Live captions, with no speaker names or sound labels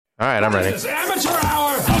All right, I'm ready. This is amateur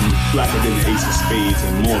hour. I'm blacker than the ace of spades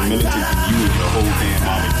and more militant than you and your whole damn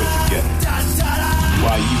army put together.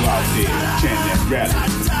 While you out there chanting that rally,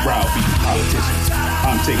 browbeating politicians,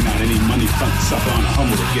 I'm taking out any money front sucker on a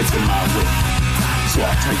humble that gets in my way. So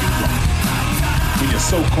I'll tell you what. When your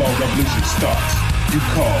so-called revolution starts, you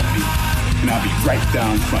call me, and I'll be right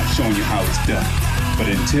down front showing you how it's done.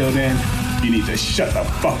 But until then, you need to shut the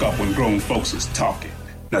fuck up when grown folks is talking.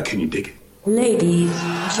 Now can you dig it? Ladies,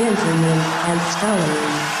 gentlemen, and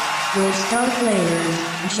scholars, your star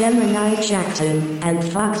players, Gemini, Jackson, and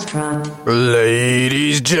Foxtrot.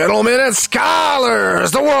 Ladies, gentlemen, and scholars,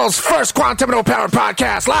 the world's first quantum-powered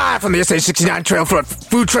podcast, live from the SH69 Trailfoot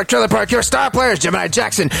Food Truck Trailer Park. Your star players, Gemini,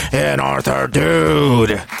 Jackson, and Arthur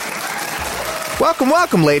Dude.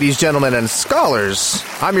 Welcome, ladies, gentlemen, and scholars.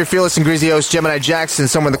 I'm your fearless and greasy host, Gemini Jackson,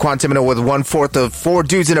 somewhere in the Quantimino with 1/4 of 4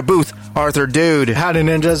 dudes in a booth, Arthur Dude. Howdy,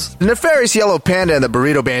 ninjas. The nefarious yellow panda and the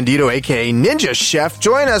burrito bandito, a.k.a. Ninja Chef,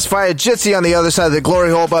 join us via Jitsi on the other side of the glory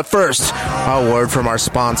hole. But first, a word from our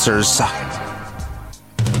sponsors.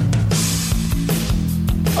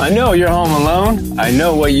 I know you're home alone. I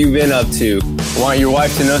know what you've been up to. Want your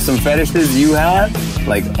wife to know some fetishes you have?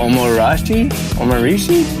 Like Omarishi?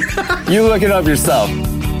 You look it up yourself.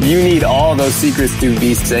 You need all those secrets to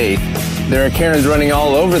be safe. There are Karens running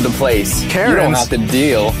all over the place. Karens? You don't have to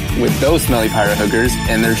deal with those smelly pirate hookers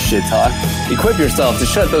and their shit talk. Equip yourself to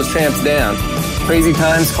shut those tramps down. Crazy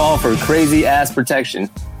times call for crazy ass protection.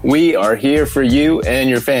 We are here for you and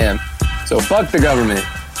your fam. So fuck the government,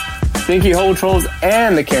 stinky hole trolls,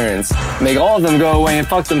 and the Karens. Make all of them go away and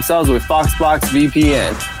fuck themselves with Foxbox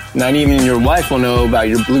VPN. Not even your wife will know about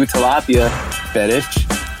your blue tilapia fetish.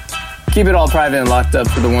 Keep it all private and locked up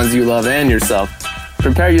for the ones you love and yourself.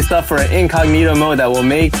 Prepare yourself for an incognito mode that will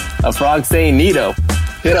make a frog say Nito.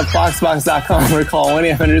 Hit up Foxbox.com or call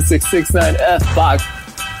 1-800-669-FBOX.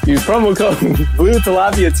 Use promo code Blue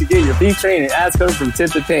Tilapia to get your peak train and ask code from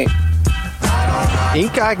tip to tank.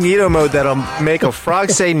 Incognito mode that'll make a frog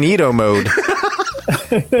say Nito mode.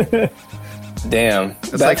 Damn,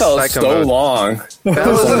 It's that like felt psycho so mode. long. That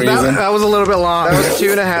was a little bit long. That was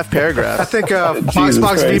 2.5 paragraphs. I think Jesus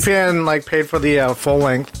Foxbox Christ. VPN paid for the full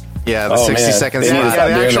length. Yeah, the Oh, 60 man. seconds. Yeah, Yeah,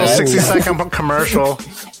 the doing actual that. 60-second commercial.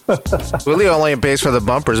 Willie only pays for the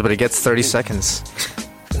bumpers, but he gets 30 seconds.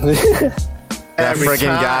 That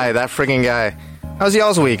friggin' guy. How's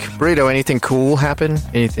y'all's week? Burrito, anything cool happen?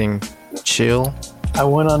 Anything chill? I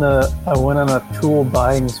went on a tool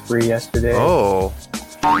buying spree yesterday. Oh.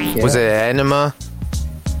 Yeah. Was it anima?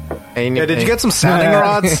 Yeah, did you get some sounding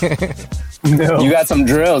rods? No. You got some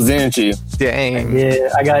drills, didn't you? Dang. Yeah,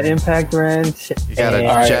 I got impact wrench. You got a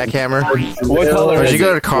and jackhammer? What color Or is did you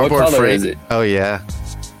go to it? Cardboard What color Freight? is it? Oh, yeah.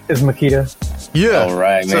 Is Makita. Yeah. All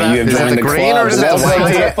right, So man. You have is it joined the the green club. or is it that the what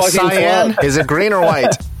white? is that fucking Cyan? club? Is it green or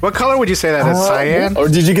white? What color would you say that is? Cyan? Or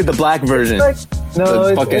did you get the black version? Like, no, The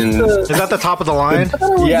it's fucking- Is that the top of the line?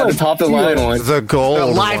 Yeah, the top of the line one. The gold The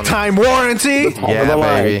one. lifetime warranty? Top of Yeah, the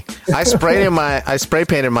line. baby. I spray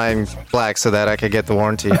painted mine black so that I could get the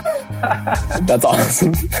warranty. That's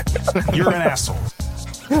awesome. You're an asshole.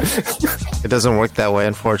 It doesn't work that way,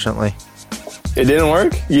 unfortunately. It didn't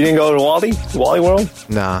work? You didn't go to Wally World?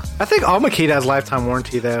 Nah. I think all Makita has lifetime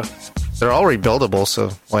warranty, though. They're all rebuildable, so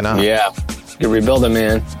why not? Yeah. You rebuild it,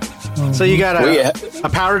 man. So you got a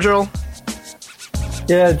power drill?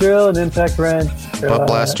 Yeah, drill and impact wrench. Butt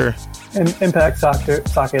blaster. And impact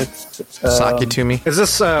sockets. Sock it to me. Is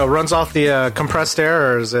this runs off the compressed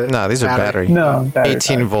air, or is it? No, these are battery. No, battery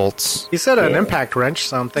 18 power. volts. You said an Yeah. impact wrench,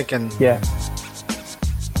 so I'm thinking. Yeah.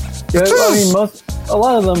 Yeah, I mean, a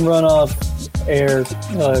lot of them run off air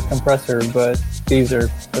compressor, but these are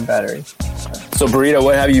the battery. So, Burrito,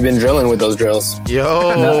 what have you been drilling with those drills?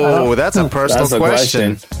 Yo, that's a personal That's a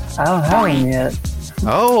question. I don't have them yet.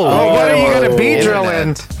 Oh, What are you going to be internet.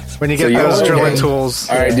 drilling when you get you those are drilling getting- tools?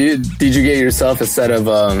 All right, did you get yourself a set of,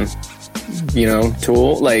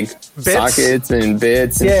 tool, like Bits? sockets and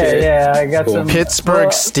bits and Yeah, shit? yeah, I got Cool. some.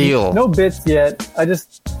 Pittsburgh steel. No bits yet. I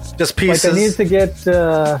just Just like pieces. I need to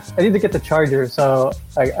get the charger, so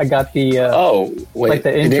I got the Oh, wait. like the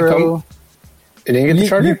It didn't intro. it didn't get the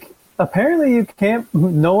charger? Apparently, you can't.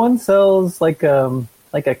 No one sells like a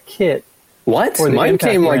kit. What? or the Mine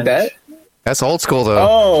impact came like wrench. that? That's old school, though.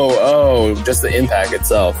 Oh, just the impact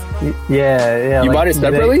itself. Yeah. You like, bought it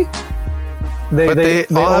separately? But they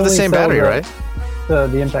all have the only same sell battery, right?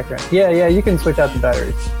 The impact wrench. Yeah, you can switch out the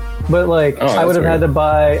batteries. But like, Oh, I would have that's had to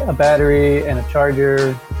buy a battery and a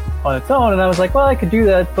charger on its own, and I was like, well, I could do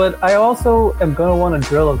that, but I also am gonna want to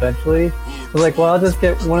drill eventually. I was like, well, I'll just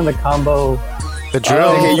get one of the combo. The drill.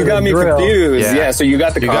 Okay, you got me Drill. confused. Yeah. Yeah, so you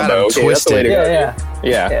got the You got combo. them Okay, that's the way to twisted. go.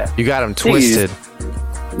 Yeah. You got them twisted.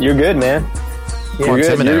 You're good, man. You're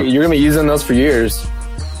good. Quantimino. You're gonna be using those for years.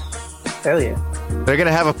 Hell yeah. They're going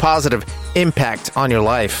to have a positive impact on your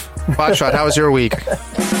life. Foxtrot, how was your week?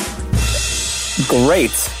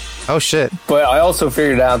 Great. Oh, shit. But I also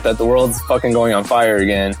figured out that the world's fucking going on fire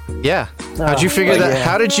again. Yeah. How'd you figure that? yeah.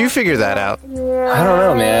 How did you figure that out? I don't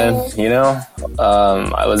know, man. You know,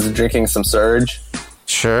 I was drinking some Surge,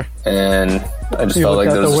 Sure. and I just You felt like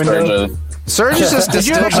looked there out was a the surge window? of... Surge is just Did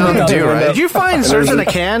you distilled actually- Mountain Dew, right? Did you find Surge in a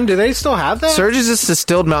can? Do they still have that? Surge is just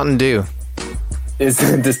distilled Mountain Dew. It's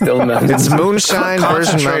distilled Mountain It's Dew. moonshine version Mountain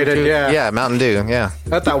Concentrated, Dew. yeah. Mountain Dew, yeah.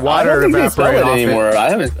 Let that I water don't think they sell evaporate it off anymore.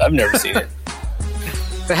 I've never seen it.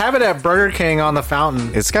 They have it at Burger King on the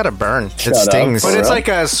fountain. It's got a burn. It Shut up. stings. But it's Really? like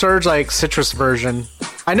a Surge like citrus version.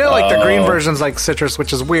 I know like the green version's like citrus,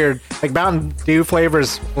 which is weird. Like Mountain Dew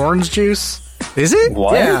flavors orange juice. Is it?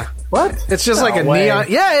 What? Yeah. What? It's just like a way. neon.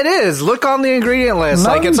 Yeah, it is. Look on the ingredient list.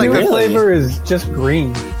 Mountain like it's like Dew the flavor is just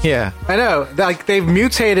green. Yeah. I know. Like they've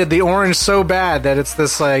mutated the orange so bad that it's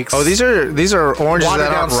this like. Oh, these are oranges Watered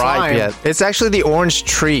that aren't down ripe slime. yet. It's actually the orange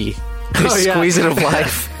tree. They Oh, yeah. squeeze it of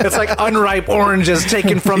life. It's like unripe oranges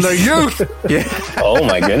taken from their youth. Yeah. Oh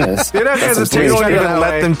my goodness. You know, because it We tastes don't like even that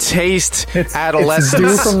let way. them taste It's adolescence.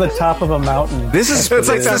 dew from the top of a mountain. This is It's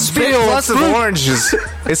like the the spit feel plus of of fruit. oranges.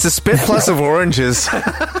 It's the spit plus of oranges.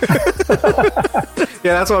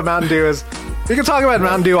 Yeah, that's what Mountain Dew is. You can talk about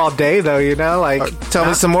Mountain Dew all day, though. You know, like Tell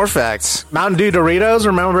me some more facts. Mountain Dew Doritos.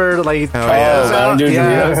 Remember, like Oh, yeah. Mountain Dew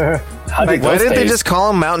Yeah. Doritos. How did Why those didn't they taste? just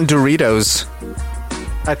call them Mountain Doritos?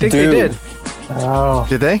 I think Dude. they did. Oh,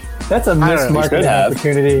 Did they? that's a don't know. missed Should market have.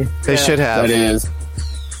 opportunity. They should have. That is.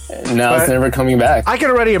 Now it's But- never coming back. I can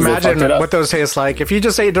already They imagine fucked it up. what those taste like. If you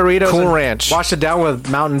just ate Doritos, Cool and Ranch. wash it down with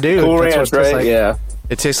Mountain Dew. Cool that's what Ranch, it tastes right? like. Yeah.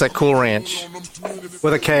 It tastes like Cool Ranch.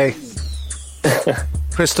 With a K.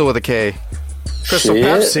 Crystal with a K. Crystal Shit.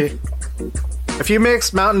 Pepsi. If you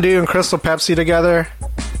mix Mountain Dew and Crystal Pepsi together,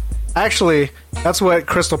 actually, that's what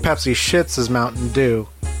Crystal Pepsi shits is Mountain Dew.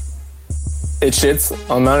 It shits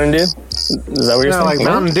on Mountain Dew? Is that what you're You know, saying? like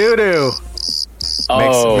Mountain Dew Dew.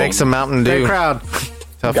 Oh, Make some Mountain Big Dew. crowd.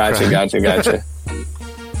 Tough gotcha, crowd. gotcha.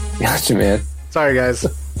 Gotcha, man. Sorry, guys.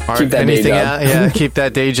 All Keep that day anything job. out? Yeah, keep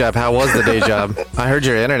that day job. How was the day job? I heard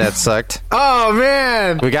your internet sucked. Oh,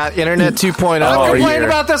 man. We got Internet 2.0 I've over complained here.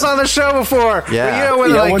 about this on the show before. Yeah. But, you know, when,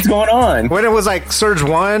 Yeah, like, what's going on? when it was like Surge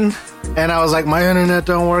 1, and I was like, my internet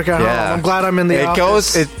don't work at home. I'm glad I'm in the it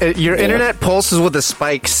office. goes. Your internet pulses with the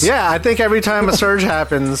spikes. Yeah, I think every time a surge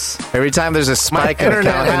happens, Every time there's a my spike,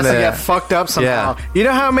 internet count in has the, to get fucked up somehow. Yeah. You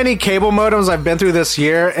know how many cable modems I've been through this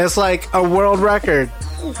year? It's like a world record.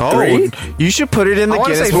 Oh, Three? you should put it in the I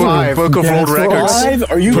wanna Guinness say five. Book of World Guinness World Records.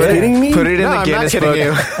 Five? Are you Put it- kidding me? Put it in No, the I'm not Guinness kidding Book.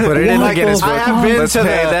 you. Put it in the Guinness I Book. have been Let's to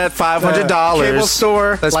pay the- that $500. the cable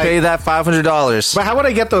store, Let's like- pay that $500. But how would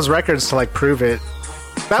I get those records to like prove it?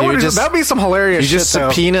 That You would just- that'd be some hilarious You shit. just though.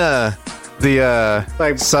 subpoena the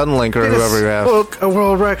Like, Sunlink or Guinness whoever you have. Book of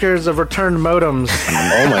World Records of returned modems.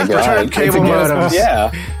 Oh my god. cable It's a Guinness modems. Book,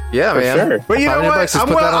 Yeah. Yeah, man. sure. But you know $500 what? bucks, I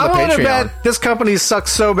just put that on the want to Patreon. bet this company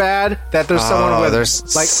sucks so bad that there's someone with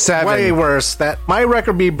there's like 7. way worse. That my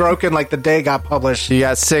record be broken like the day it got published. You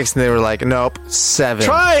got 6, and they were like, nope, 7.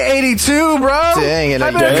 Try 82, bro. Dang, and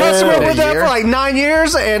I've a been a year. customer In a with that year? for like 9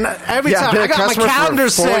 years, and every Yeah, I've time been I a got my customer for calendar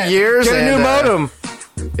 4 set. years Get a new and, modem.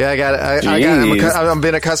 Yeah, Jeez. I've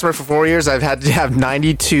been a customer for 4 years. I've had to have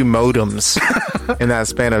 92 modems in that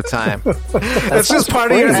span of time. It's just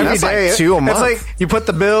part of your crazy. every That's like day. 2 a month. It's like you put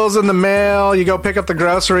the bills in the mail, you go pick up the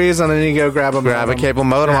groceries, and then you go grab a Grab a modem. cable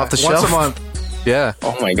modem off the once shelf. a month. Yeah.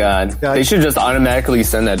 Oh my god. Yeah. They should just automatically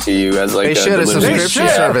send that to you as like They should. A delivery. subscription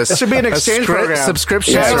should. service. It should be an exchange program.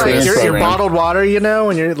 Subscription Yeah, Yeah, like service. exchange your program. bottled water, you know,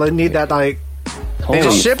 and you need that like They just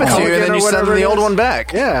Holy ship it to fuck. you, and then Or you send them whatever the it old is. one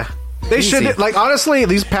back. yeah. They Easy. should like honestly.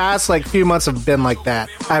 These past like few months have been like that.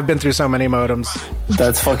 I've been through so many modems.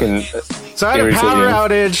 That's fucking So I had a power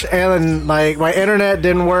irritating. outage, and then like my internet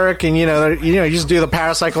didn't work, and you just do the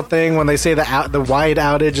power cycle thing when they say the wide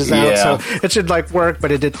outage is out, Yeah. so it should like work,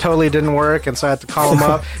 but it totally didn't work, and so I had to call them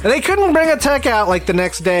up, and they couldn't bring a tech out like the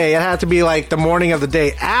next day. It had to be like the morning of the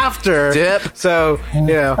day after. Dip. So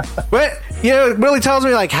but it really tells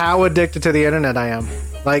me like how addicted to the internet I am.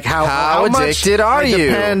 Like how much addicted are I you?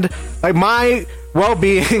 depend, like my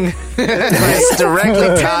well-being It's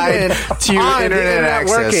directly tied to your on the internet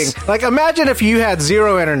access. working. Like, imagine if you had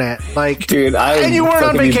zero internet, like, Dude, and you weren't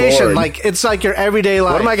on fucking be vacation. bored. Like, it's like your everyday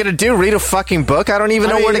life. What am I going to do? Read a fucking book? I don't even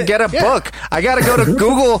know mean, where to get a yeah. book. I got to go to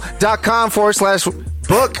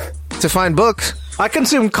google.com/book to find books. I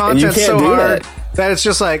consume you content can't so do hard that. that it's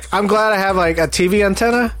just like I'm glad I have like a TV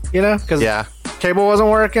antenna, because Yeah. cable wasn't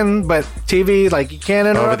working, but TV like you can't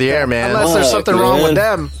interrupt Over the air, them man. unless there's Fuck, something wrong with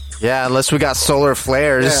man. them. Yeah, unless we got solar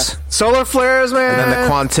flares. Yeah. Solar flares, man. And then the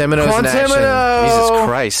Quantimino's in action. Jesus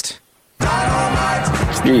Christ.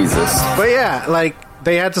 Jesus. But yeah, like,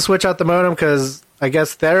 they had to switch out the modem because I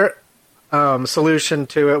guess their solution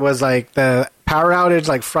to it was, like, the power outage,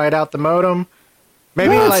 like, fried out the modem.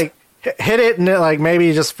 Maybe, like, hit it and it, like, maybe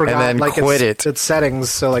you just forgot, and then like, quit its settings,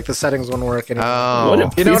 so, like, the settings wouldn't work anymore. Oh. What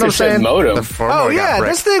a You know piece what I'm of shit saying? modem. The firmware Oh, got yeah,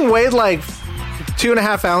 bricked. this thing weighed, like,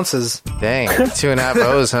 2.5 ounces. Dang, 2.5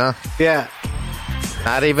 O's, huh? Yeah.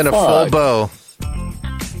 Not even a full bow.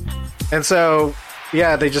 And so,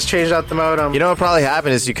 yeah, they just changed out the modem. You know what probably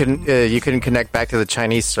happened is you couldn't connect back to the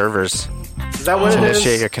Chinese servers. Is that what To it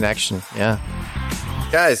initiate is? your connection. Yeah.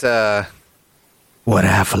 Guys, what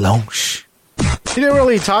have lunch? You didn't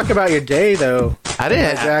really talk about your day, though. I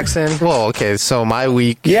didn't. Jackson. Well, okay, so my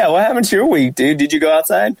week, Yeah, what happened to your week, dude? Did you go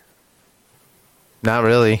outside? not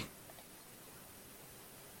really.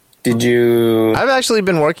 Did you? I've actually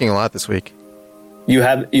been working a lot this week. You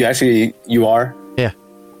are Yeah.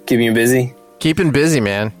 keeping you busy? Keeping busy,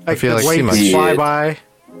 man. I feel like too weeks much. fly by.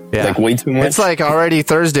 Yeah. Like way too much? It's like already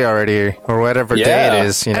Thursday already, or whatever day Yeah. it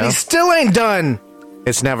is, you And know? he still ain't done.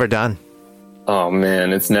 It's never done. Oh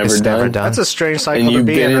man, it's never It's done. never done. That's a strange cycle And to you've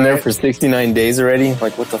be been in there right? for 69 days already?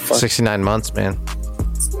 Like what the fuck? 69 months, man.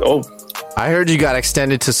 Oh, I heard you got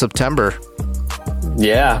extended to September.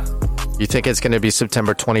 yeah. You think it's going to be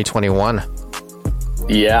September 2021?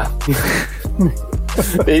 Yeah.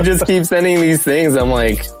 They just keep sending these things. I'm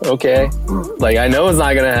like, okay. Like, I know it's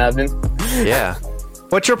not going to happen. Yeah.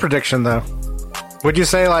 What's your prediction, though? Would you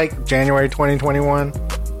say, like, January 2021?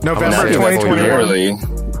 November Not even 2021? Early.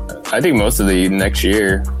 I think most of the next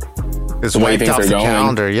year. It's The way wiped things off are the going.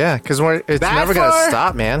 calendar. Yeah, because it's That never going to far?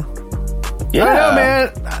 stop, man. Yeah. I don't know,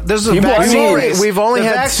 man. There's a People- vaccine I mean, race. we've only The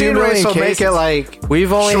had 2 vaccine million race will make cases. it, like...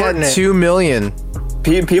 We've only Shorten had it. 2 million.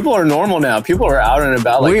 People are normal now. People are out and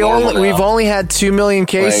about like normal now. We've only had 2 million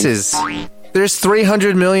cases. There's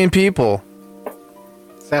 300 million people.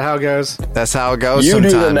 Is that how it goes? That's how it goes You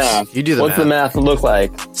sometimes. do the math. You do the What's math. the math look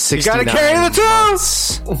like? 69 You gotta carry the two!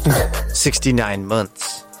 months. 69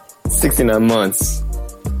 months. 69 months.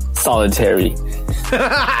 Solitary.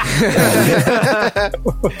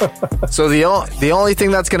 So the only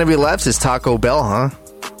thing that's going to be left is Taco Bell, huh?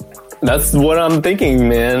 That's what I'm thinking,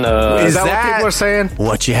 man. Is that what people are saying?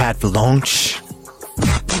 What you had for lunch?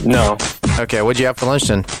 No. Okay, what'd you have for lunch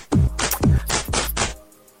then?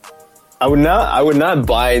 I would not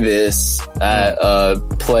buy this at a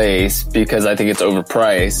place because I think it's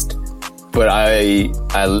overpriced. But I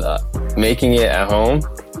making it at home.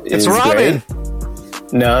 It's is ramen.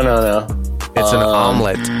 great. No. It's an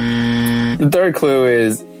omelet. The third clue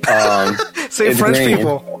is Say It's French green.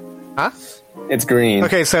 people. Huh? it's green.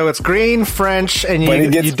 Okay, so it's green, French, and But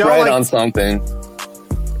it gets you don't spread like on something.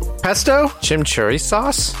 pesto? Chimichurri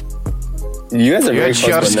sauce? You guys are You very had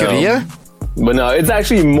close, but no. churrascaria? But no, it's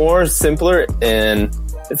actually more simpler and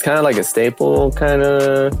it's kind of like a staple. Kind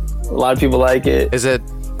of, a lot of people like it. Is it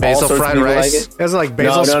All basil sorts of fried people rice? like it. Is it like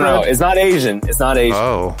basil No, spread? it's not Asian. It's not Asian.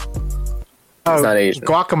 Oh, Oh, not Asian.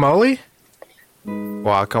 guacamole?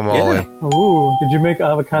 guacamole. Ooh, did you make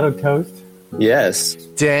avocado toast? Yes.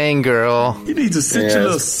 Dang, girl. You need to sit Yes. your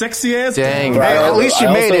little sexy ass Dang. down. Hey, at least you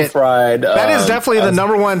I made also it. Fried, That is definitely the I was-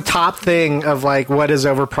 number one top thing of like what is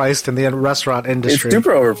overpriced in the restaurant It's industry.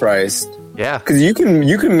 super overpriced Yeah. because you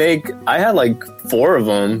can make. I had like 4 of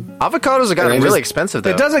them. Avocados have gotten And they really just- expensive, though.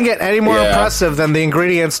 It doesn't get any more Yeah. impressive than the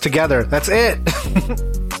ingredients together. That's it.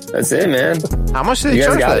 That's it, man. How much do they You guys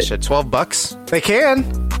charge for got that it. shit? $12? They can.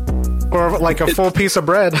 Or like a full piece of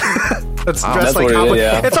bread. That's dressed That's like what it is, avocado.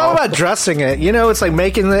 yeah. It's all about dressing it. You know, it's like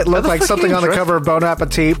making it look the like fuck something you on the dress- cover of Bon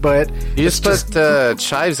Appetit, but You just put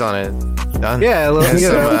chives on it. Done. yeah, a little, And you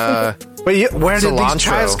some, know. But where did these cilantro.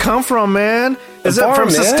 chives come from, man? Is it farm, from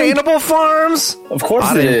man. sustainable farms? Of course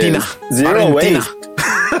Argentina. it is. Zero Argentina.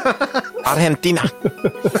 waste. Argentina.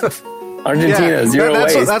 Argentina, zero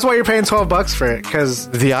that's, waste. that's why you're paying $12 for it, because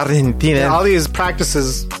The Argentina. all these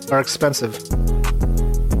practices are expensive.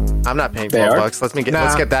 I'm not paying They are? $12. Let's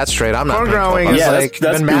Nah. get that straight. I'm not Corn paying growing $12. is Yeah, like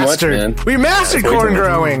that's been too much, mastered. man. We mastered That's way corn too much.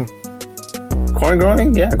 growing. Corn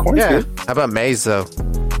growing? Yeah, corn's Yeah. good. How about maize, though? I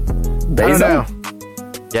don't Basil? know.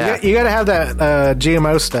 Yeah. You got to have that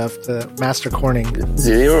GMO stuff to master corning.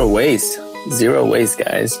 Zero waste. Zero waste,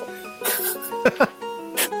 guys.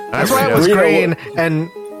 That's why it was Burrito. green and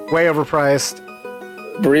way overpriced.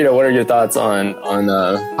 Burrito, what are your thoughts on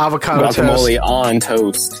Avocado guacamole toast. on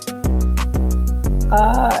toast?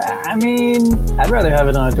 I mean, I'd rather have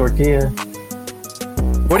it on a tortilla.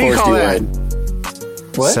 What do you Of call course that?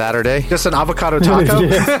 would. What? Saturday. Just an avocado taco?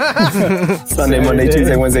 Sunday, Monday, Saturday.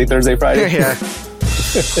 Tuesday, Wednesday, Thursday, Friday. Yeah.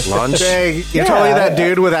 Lunch. Dang, you're totally that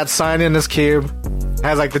dude with that sign in his cube.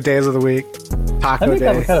 Has like the days of the week. Taco I think day.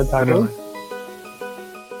 avocado taco.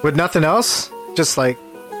 With nothing else? Just like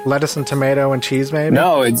lettuce and tomato and cheese, maybe?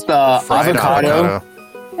 No, it's Fried avocado.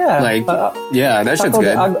 Yeah. Like, yeah, that shit's taco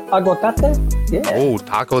de good. aguacate? Yeah. Oh,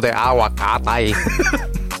 taco de avocado.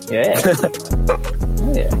 Yeah.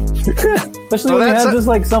 Yeah. Especially Well, when you that's have just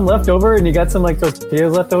like some left over and you got some like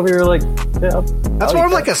tortillas left over, you're like, yeah. That's more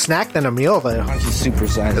of like a snack than a meal, though.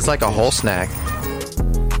 It's like a whole snack.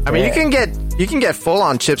 I mean, you can get full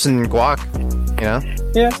on chips and guac. You know,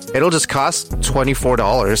 Yeah. it'll just cost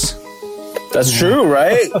 $24. That's true,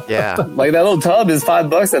 right? Yeah, Like that little tub is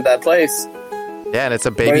 $5 at that place. yeah, and it's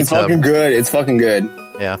a But baby it's tub. fucking good. It's fucking good.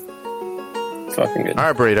 Yeah. It's fucking good. All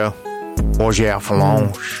right, burrito. What's your for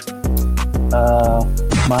lunch?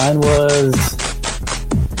 Mine was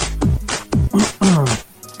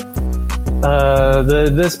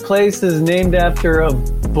this place is named after a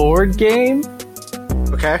board game.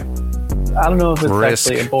 Okay. I don't know if it's Risk.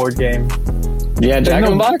 actually a board game. Yeah, Jack in the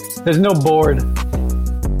no, Box? There's no board,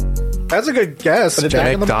 That's a good guess. But it's Jack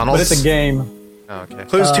in the McDonald's. but it's a game. Oh, okay.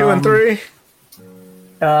 Clues 2 and 3.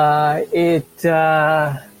 It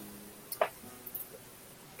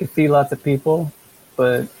could feed lots of people,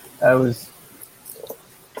 but I was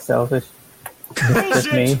selfish.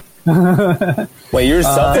 Just me. Wait, you're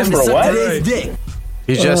selfish for what? It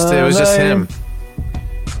was just him.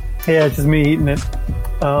 Yeah, it's just me eating it.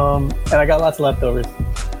 And I got lots of leftovers,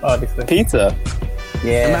 obviously. Pizza.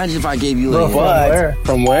 Yeah. Imagine if I gave you Well, like from where?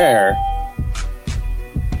 From where?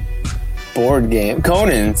 Board game.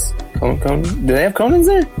 Conan's. Conan? Do they have Conan's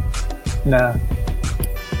there? Nah.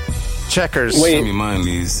 Checkers. Wait, me mine,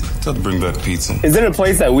 Lees. Tell them to bring back pizza. is it a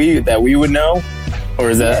place that we would know? Or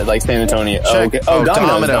is that like San Antonio? Oh, okay. Oh,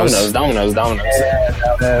 Domino's. Domino's.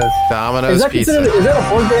 Yeah, Domino's is that Pizza. considered? Is that a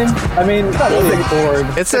board game? I mean, it's not really a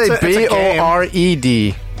board. It's It's a a game.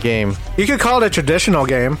 BORED game. You could call it a traditional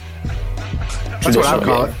game. That's what I would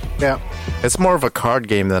call it. Yeah. It's more of a card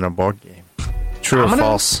game than a board game. True or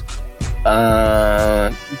Domino's? false?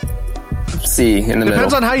 C in the Depends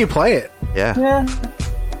middle. on how you play it. Yeah. Yeah,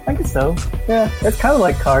 I guess so. Yeah, it's kind of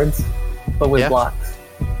like cards, but with Yeah. blocks.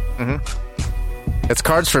 It's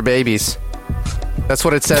cards for babies. That's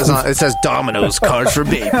what it says on. It says Domino's cards for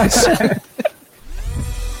babies.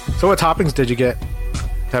 So what toppings did you get?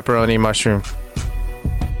 Pepperoni, mushroom,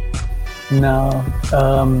 No.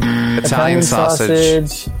 Italian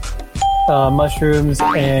sausage. Mushrooms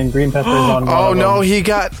and green peppers on one Oh of no,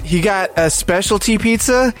 them. he got a specialty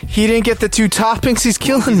pizza. He didn't get the 2 toppings. He's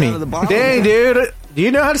killing me. Dang, dude. Do you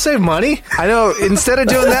know how to save money? I know. Instead of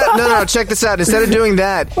doing that, no. Check this out. Instead of doing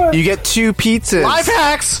that, you get 2 pizzas. Life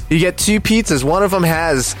hacks! You get 2 pizzas. One of them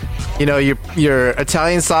has, your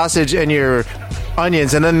Italian sausage and your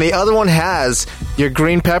onions, and then the other one has your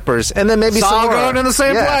green peppers, and then maybe It's some all more. going in the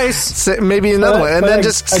same place. Maybe another one, and But then I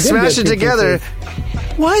just did smash get it 2 together.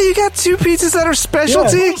 pizzas. Why you got 2 pizzas that are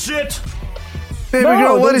specialty? Baby No,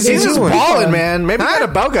 girl, what is he He's just doing? balling, man. Maybe he got a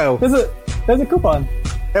BOGO. There's a coupon.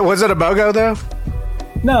 Was it a BOGO, though?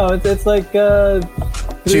 No, it's like 2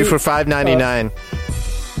 for $5.99.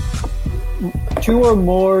 2 or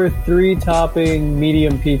more 3-topping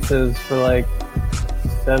medium pizzas for like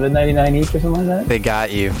 $7.99 each or something like that. They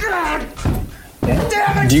got you.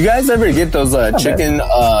 Do you guys ever get those chicken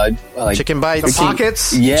like Chicken bites,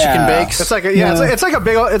 Pockets? Yeah. chicken bakes. It's like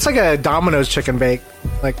it's like a Domino's chicken bake.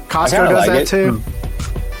 Like Costco kinda does like that it. too.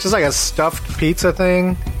 It's just like a stuffed pizza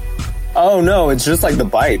thing. Oh no, it's just like the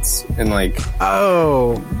bites and like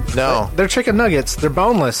Oh, No. they're chicken nuggets. They're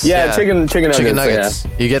boneless. yeah, chicken nuggets. Chicken nuggets.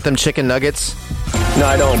 You get them chicken nuggets? Yeah. No,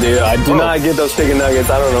 I don't, dude. I do not get those chicken nuggets.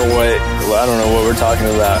 I don't know what we're talking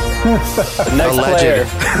about. Next Alleged.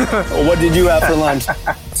 player. What did you have for lunch,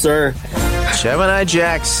 sir? Gemini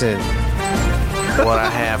Jackson. What I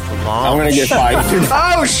have for lunch. I'm gonna get fired.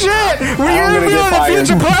 Oh shit! We're I'm gonna gonna be get on the fired.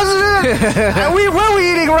 future president. And what are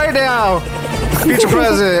we eating right now? Future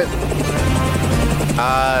president.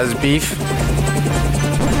 It's beef.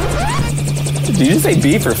 Did you say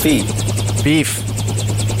beef or feet? Beef.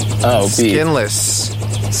 Oh, beef. Skinless.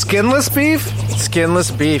 Skinless beef?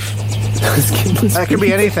 Skinless beef. That could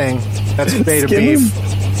be anything. That's made of beef.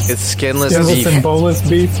 It's skinless Skinless beef. and boneless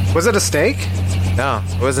beef. Was it a steak? No,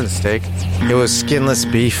 it wasn't a steak. It was skinless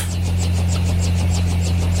beef.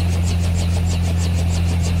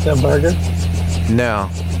 The burger. No.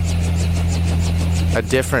 A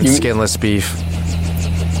different You- skinless beef.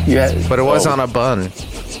 But it was on a bun.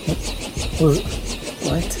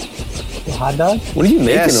 What? The hot dog. What are you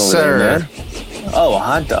making Yes, over sir. there, man? Oh, a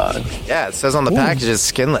hot dog. Yeah, it says on the package it's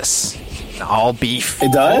skinless. All beef.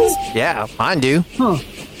 It does? Yeah, mine do.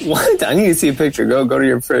 What? I need to see a picture. Go to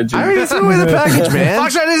your fridge. I already threw away the package, man.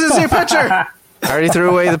 Foxtrot needs to see a picture. I already threw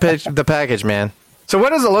away the package, man. So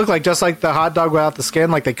what does it look like? Just like the hot dog without the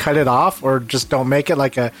skin? Like they cut it off, or just don't make it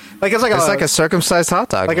like a it's like a circumcised hot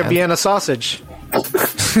dog, like man. a Vienna sausage.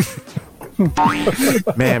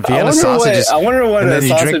 Man, Vienna sausages. I wonder what and a then you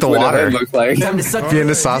sausage drink the would water. look like.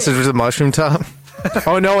 Vienna sausage with a mushroom top.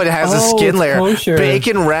 Oh no, it has a skin layer. kosher.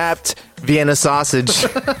 Bacon wrapped Vienna sausage.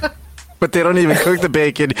 But they don't even cook the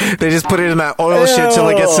bacon. They just put it in that oil shit till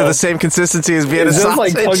it gets to the same consistency as Vienna It's just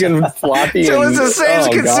sausage. like fucking floppy. Till it's the same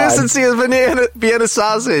God. consistency as Vienna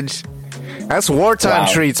sausage. That's wartime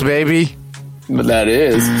Wow. treats, baby. But that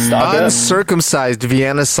is. Stop it. Uncircumcised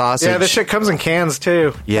Vienna sausage. Yeah, this shit comes in cans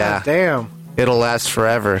too. Yeah. God damn. It'll last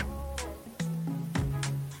forever.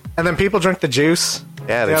 And then people drink the juice.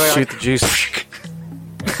 Yeah, they Yeah, shoot the juice.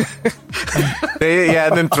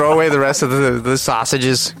 And then throw away the rest of the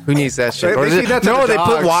sausages. Who needs that shit? They feed that to No, the they put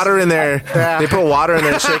dogs. water in there. Yeah. They put water in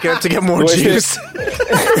there and shake it up to get more juice.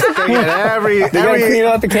 They get every They gotta clean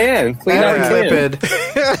out the can. Clean out the every can.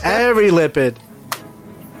 lipid. Every lipid.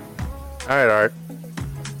 All right, Art.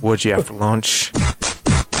 What'd you have for lunch?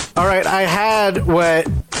 All right, I had what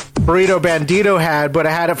Burrito Bandito had, but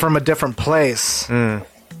I had it from a different place.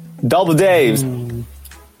 Double Dave's.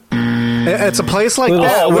 It's a place like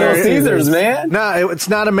that Oh, where Little Caesars, man. no, it's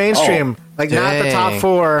not a mainstream. Not the Dang. top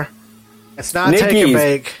four. It's not Take and Nicky's.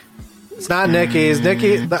 Bake. It's not Nicky's.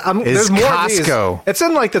 It's there's more of these. Costco. It's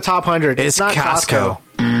in like the top 100. It's not Costco.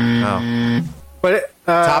 Oh. But it,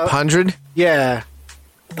 Top 100? yeah.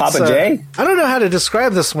 Papa So, J? I don't know how to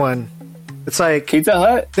describe this one. It's like Pizza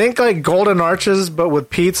Hut? think like Golden Arches, but with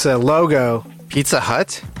pizza logo. Pizza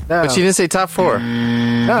Hut? No. But you didn't say top 4.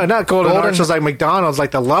 No, not Golden Arches like McDonald's,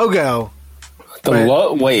 like the logo.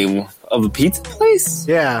 Wait, of a pizza place?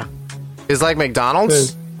 Yeah. Is like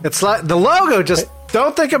McDonald's? It's like the logo. Just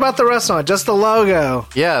don't think about the restaurant. Just the logo.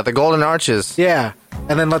 Yeah, the Golden Arches. Yeah.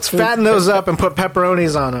 And then let's fatten those up and put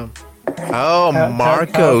pepperonis on them. Oh,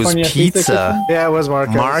 Marco's California Pizza Pizza. Kitchen? Yeah, it was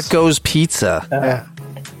Marco's. Marco's Pizza. Yeah.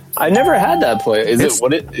 I never had that place.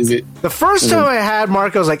 Is it? The first time I had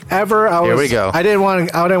Marco's like ever, Here we go. I didn't want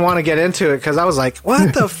to get into it because I was like,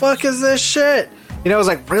 what the fuck is this shit? You know, it was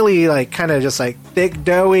like really like kind of just like thick,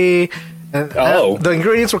 doughy. And the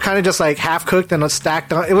ingredients were kind of just like half cooked and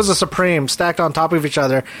stacked on. It was a Supreme stacked on top of each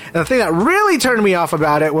other. And the thing that really turned me off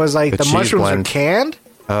about it was like the cheese mushrooms blend. were canned.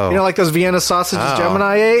 Oh. You know, like those Vienna sausages Oh.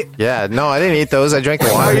 Gemini ate. Yeah, no, I didn't eat those. I drank the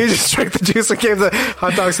Oh, water. you just drank the juice and gave the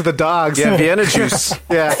hot dogs to the dogs. Yeah, Vienna juice.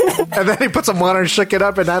 Yeah. And then he put some water and shook it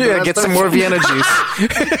up and had the Yeah, rest get of some it. more Vienna juice.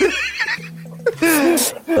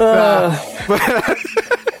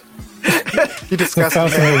 You disgust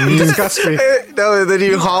Sounds me. like You you- disgust me. No, then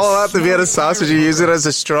you hollow out the Vienna sausage and use it as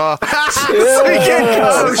a straw.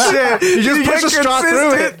 Oh, shit. You just push a straw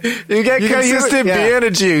through it. You get You gotta use consistent it, yeah. Vienna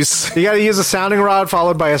juice. You got to use a sounding rod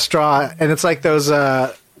followed by a straw, and it's like those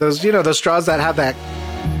those straws that have that.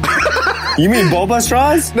 You mean boba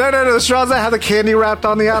straws? No, the straws that have the candy wrapped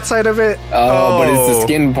on the outside of it. Oh, but it's the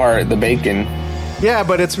skin part, the bacon. Yeah,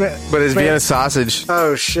 but it's But it's Vienna sausage.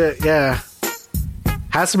 Oh shit! Yeah,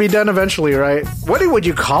 has to be done eventually, right? What would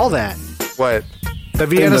you call that? What? The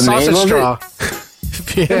Vienna the name sausage of straw.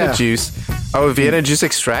 Vienna Yeah. juice. Oh, Vienna juice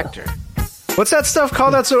extractor. What's that stuff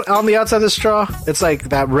called that's on the outside of the straw? It's like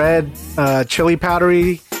that red chili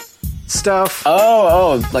powdery stuff.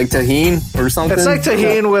 Oh, like tahine or something? It's like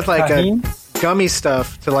tahine with like Tahine? a gummy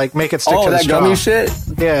stuff to like make it stick Oh, to the that straw. gummy shit?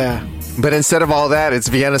 Yeah. But instead of all that, it's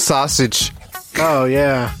Vienna sausage. Oh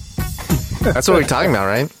yeah. That's what we're talking about,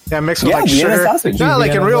 right? Yeah, mixed with Yeah, like Vienna sugar. sausage. No, like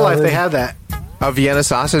in Vienna real life they sausage. have that. A Vienna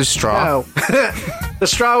sausage straw. No. The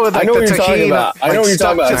straw with I like know the what you're talking tahine. about. I know like, what you're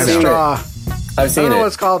stuck talking about. to I've the seen it. straw. I've I seen don't know what it.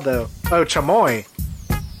 it's called though. Oh, chamoy.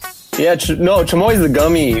 Yeah, chamoy is the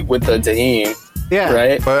gummy with the tahine, Yeah.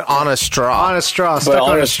 right? But on a straw. On a straw. But Stuck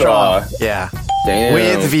on a straw. Yeah. Damn.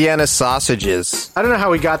 With Vienna sausages. I don't know how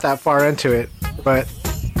we got that far into it, but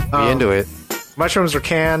Be into it. mushrooms are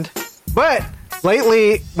canned. But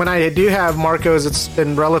lately, when I do have Marco's, it's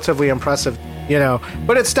been relatively impressive, you know.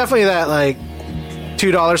 But it's definitely that like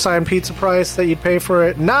 $2 sign pizza price that you'd pay for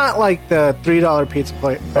it, not like the $3 pizza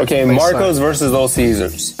plate. Okay, place Marco's sign. versus Little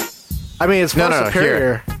Caesars. I mean, it's far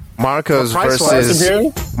superior. Here. Marco's Well, price-wise, versus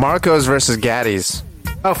superior? Marco's versus Gaddy's.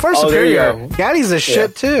 Oh, far Oh, there you superior. go. Gaddy's is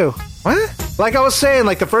shit too. What? Like I was saying,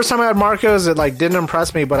 like the first time I had Marco's, it like didn't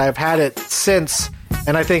impress me, but I've had it since,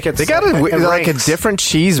 and I think it's They got it like a ranks. different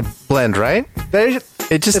cheese blend, right? They,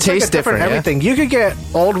 It just it's tastes like a different different. Yeah? everything. You could get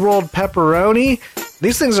old world pepperoni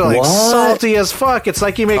These things are like salty as fuck. It's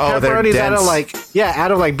like you make pepperonis out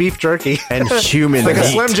of like beef jerky and human like meat. a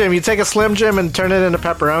Slim Jim. You take a Slim Jim and turn it into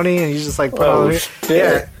pepperoni, and you just like put it on it.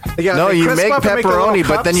 Yeah. No, you make pepperoni,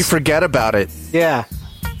 but then you forget about it. Yeah.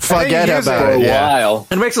 Forget about it. For a while.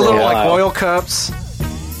 It makes a little like oil cups.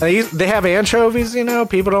 And they have anchovies, you know.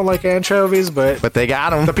 People don't like anchovies, but they got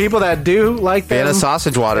them. The people that do like them. Vienna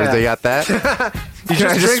sausage water, they got that. You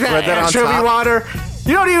just drink that anchovy water.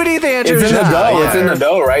 You don't even eat the anchovies. It's in the dough. It's in the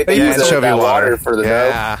dough, right? They use anchovy water for the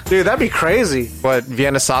dough. Dude, that'd be crazy. What,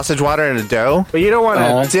 Vienna sausage water in a dough? But you don't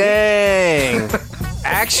want to. Dang.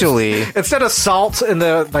 Actually, instead of salt in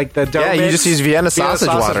the dough, you just use Vienna sausage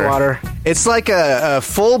water. It's like a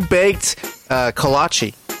full baked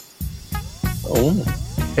kolache. Oh.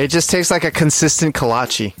 It just tastes like a consistent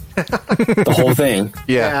kolache. The whole thing.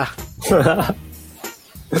 Yeah.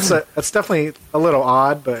 It's definitely a little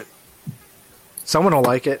odd, but someone will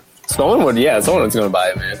like it. Someone's going to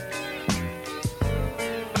buy it, man.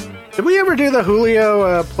 Did we ever do the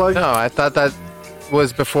Julio plug? No, I thought that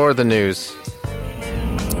was before the news.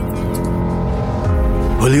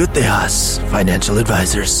 Julio Tejas, financial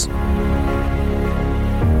advisors.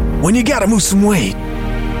 When you gotta move some weight,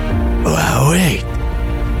 wait.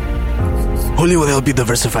 Julio will help you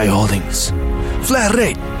diversify holdings. Flat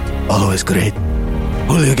rate, always great.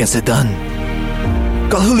 Julio gets it done.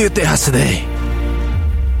 Call Julio Tejas today,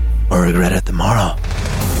 or regret it tomorrow.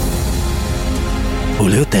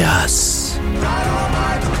 Julio Tejas.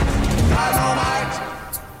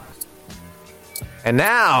 And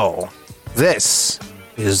now, this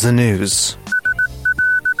is the news.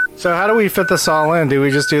 So how do we fit this all in? Do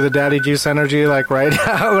we just do the Daddy Juice Energy like right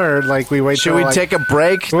now, or like we wait? Should we take a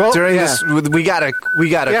break during this? We got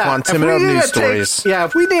quantum of news stories.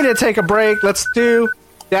 If we need to take a break, let's do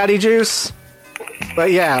Daddy Juice.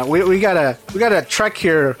 But yeah, we gotta trek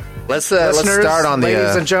here. Let's start on the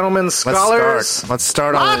ladies and gentlemen, scholars. Let's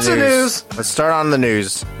start on the news. Let's start on the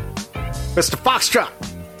news. Mr. Foxtrot.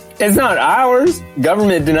 It's not ours.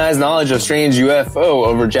 Government denies knowledge of strange UFO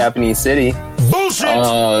over Japanese city. Bullshit!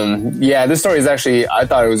 This story is actually, I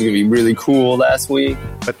thought it was going to be really cool last week.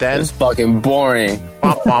 But then? It was fucking boring. It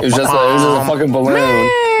was just a fucking balloon.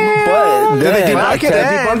 But then they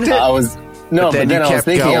debunked it? I was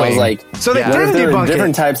thinking, I was like, so they what if there debunk were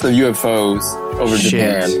different types of UFOs over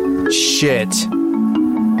Japan? Shit.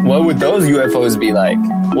 What would those UFOs be like?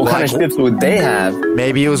 What kind of ships would they have?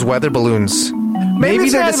 Maybe it was weather balloons. Maybe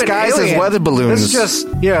they're disguised as weather balloons. This is just,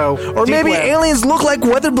 or maybe aliens look like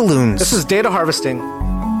weather balloons. This is data harvesting.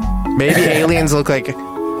 Maybe aliens look like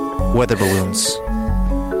weather balloons.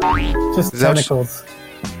 Just tentacles.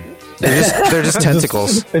 They're just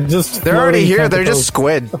tentacles. They're already here. They're just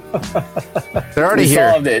squid. They're already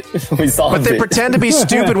here. We solved it. But they pretend to be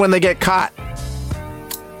stupid when they get caught.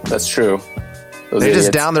 That's true. They're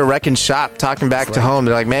just down there wrecking shop, talking back to home.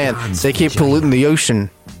 They're like, man, they keep polluting the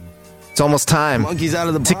ocean. It's almost time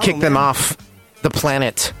to kick them off the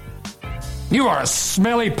planet. You are a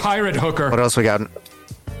smelly pirate hooker. What else we got?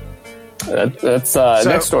 That's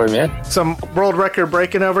next story, man. Some world record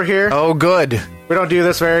breaking over here. Oh, good. We don't do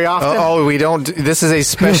this very often. We don't. This is a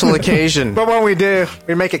special occasion. But when we do,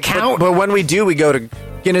 we make it count. But when we do, we go to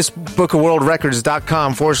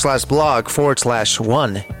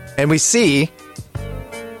GuinnessBookOfWorldRecords.com/blog/1. And we see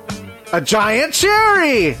a giant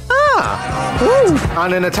cherry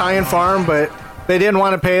on an Italian farm, but they didn't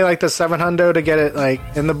want to pay like the $700 to get it like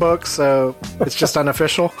in the book, so it's just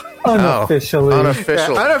unofficial. Unofficially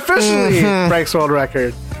breaks world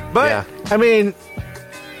record. But I mean,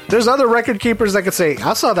 there's other record keepers that could say,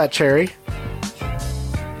 "I saw that cherry."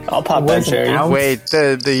 I'll pop that cherry. Wait,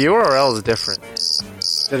 the URL is different.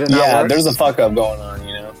 Did it not work? There's a fuck up going on.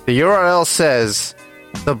 The URL says,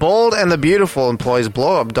 "The Bold and the Beautiful employs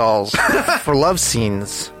blow-up dolls for love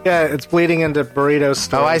scenes." Yeah, it's bleeding into Burrito's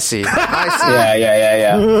story. Oh, I see.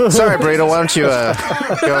 Yeah. Sorry, Burrito, why don't you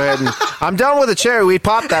go ahead and... I'm done with the cherry. We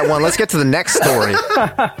popped that one. Let's get to the next story.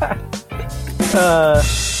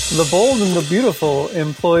 The Bold and the Beautiful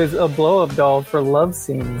employs a blow-up doll for love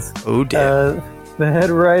scenes. Oh, damn. The head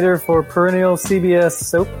writer for perennial CBS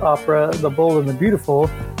soap opera The Bold and the Beautiful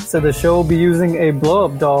said the show will be using a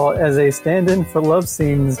blow-up doll as a stand-in for love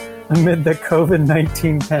scenes amid the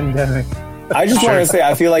COVID-19 pandemic. I just want to say,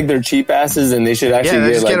 I feel like they're cheap asses and they should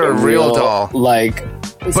actually get a real doll.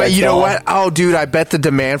 But you know what? Oh, dude, I bet the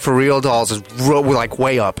demand for real dolls is like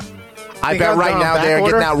way up. I bet right now they're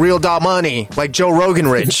getting out real doll money, like Joe Rogan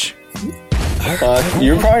rich.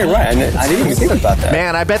 You're probably right. I didn't even think about that.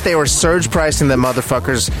 Man, I bet they were surge pricing them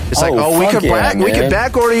motherfuckers. It's like, we could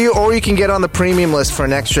back order you, or you can get on the premium list for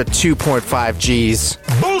an extra 2.5 G's.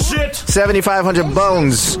 Bullshit! 7,500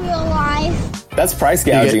 bones. Real life. That's price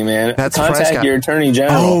gouging, man. That's price Contact gouging. your attorney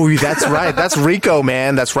general. Oh, that's right. That's RICO,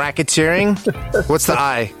 man. That's racketeering. What's the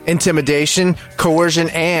I? Intimidation, coercion,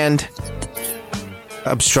 and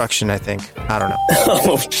obstruction, I think. I don't know.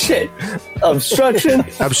 Oh, shit. Obstruction?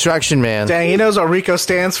 Obstruction, man. Dang, he knows what RICO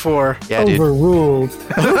stands for. Yeah, dude. Overruled.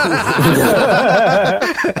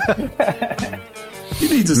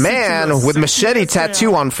 Man with machete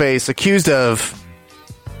tattoo on face accused of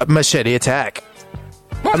a machete attack.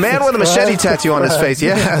 A man with a machete tattoo on his face.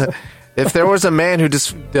 Yeah. If there was a man who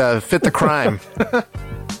just fit the crime,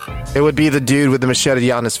 it would be the dude with the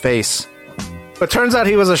machete on his face. But turns out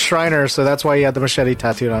he was a Shriner, so that's why he had the machete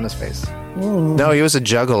tattooed on his face. No, he was a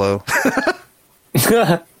juggalo.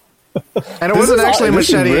 And it wasn't actually a This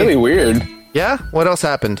is machete. really weird. Yeah? What else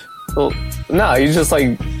happened? Well, no, he's just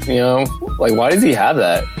like, why does he have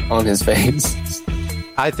that on his face?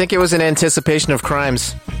 I think it was in anticipation of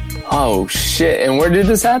crimes. Oh, shit. And where did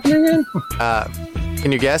this happen again?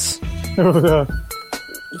 Can you guess?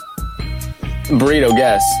 Burrito,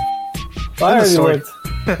 guess. I already sword.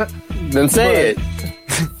 looked. Then say it.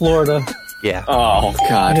 Florida. Yeah. Oh,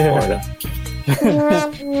 God, Yeah. Florida.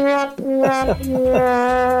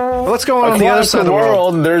 What's going on the other side of the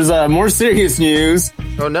world? There's more serious news.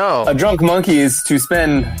 Oh, no. A drunk monkey is to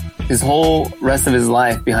spend his whole rest of his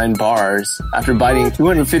life behind bars after biting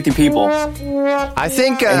 250 people I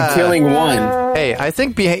think... and killing one. Hey, I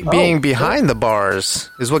think being behind the bars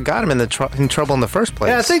is what got him in trouble in the first place.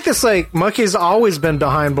 Yeah, I think this monkey's always been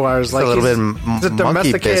behind bars. It's Like a little bit he's a monkey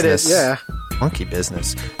domesticated. business. Yeah, Monkey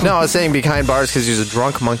business. No, I was saying behind bars because he's a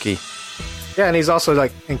drunk monkey. yeah, and he's also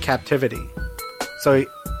like in captivity, so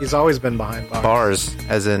he's always been behind bars. Bars,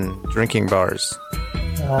 as in drinking bars.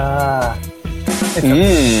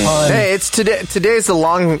 Hey, it's today. Today's the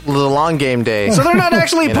long game day. So they're not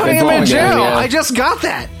actually You know, putting it's him in long jail. game, yeah. I just got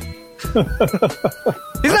that.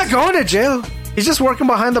 He's not going to jail. He's just working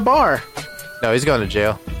behind the bar. No, he's going to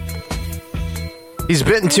jail. He's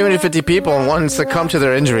bitten 250 people and one succumbed to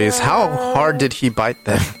their injuries. How hard did he bite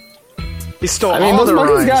them? He stole I mean, all those the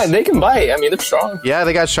monkeys rhymes. they can bite. I mean, they're strong. Yeah,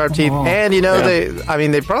 they got sharp teeth, and Yeah.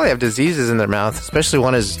 they probably have diseases in their mouth. Especially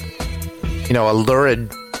one is, a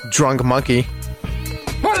lurid drunk monkey.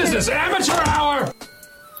 What is this, amateur hour?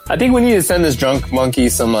 I think we need to send this drunk monkey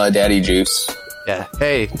some daddy juice Yeah.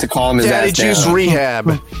 Hey, to calm his Daddy ass Juice down.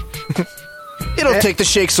 Rehab. It'll take the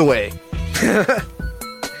shakes away.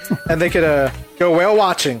 And they could go whale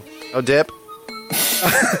watching. Oh, dip.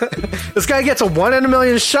 This guy gets a 1 in a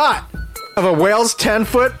million shot of a whale's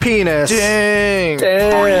 10-foot penis. Dang.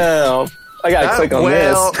 Damn. I gotta click on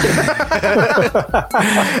Well, this.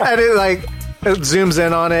 And it zooms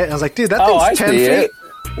in on it. And I was like, dude, that Oh, I thing's 10 see feet. it.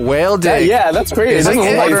 whale dick. Yeah, that's crazy. It's That's like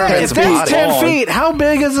a water lot in of its If that's body. 10 feet, how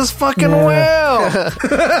big is this fucking whale?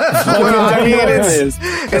 Well, I mean,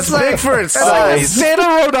 it's big for its size. State of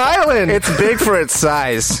Rhode Island. It's big for its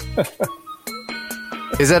size.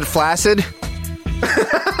 Is that flaccid?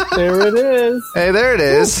 There it is. Hey, there it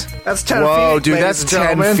is. That's 10 Whoa, feet. dude, ladies that's and 10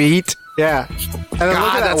 gentlemen. feet. Yeah. And then look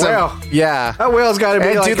God, at that that's whale. Yeah. That whale's got to be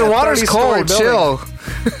Hey, like dude, the a water's 30-story cold.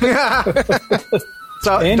 building. Chill.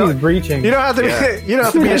 So And he's don't- breaching. you don't have to. You don't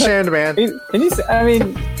have to be ashamed, man.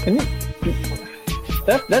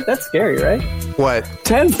 That's scary, right? What?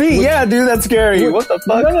 10 feet? Yeah, dude, that's scary. What the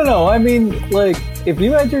fuck? No. I mean, like, if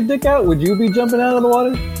you had your dick out, would you be jumping out of the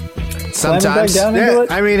water? Slamming back Sometimes. down into Yeah,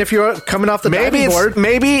 it? I mean, if you're coming off the Maybe diving board,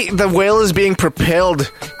 maybe the whale is being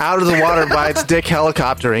propelled out of the water by its dick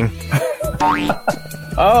helicoptering.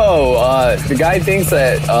 Oh, the guy thinks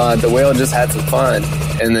that the whale just had some fun,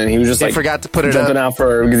 and then he was just He like forgot to put it jumping up.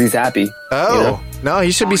 out because he's happy. Oh. No,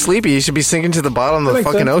 he should be sleepy. He should be sinking to the bottom of the Makes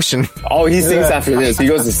fucking sense. ocean Oh, he thinks after this. He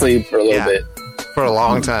goes to sleep for a little Yeah. bit. for a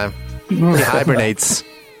long time. He hibernates.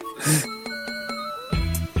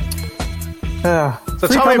 so Free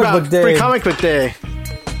tell me comic about book day. Free Comic Book Day.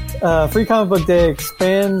 Free Comic Book Day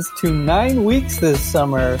expands to 9 weeks this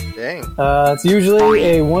summer. Dang. It's usually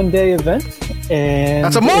a one-day event, and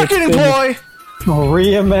That's a marketing it's been ploy.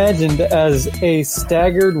 reimagined as a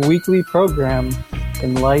staggered weekly program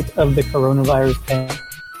in light of the coronavirus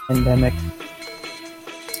pandemic.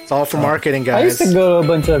 It's all for marketing, I used guys. to go to a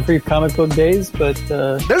bunch of free comic book days, but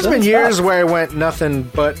There's been years where I went nothing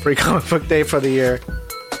but Free Comic Book Day for the year.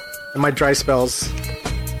 In my dry spells,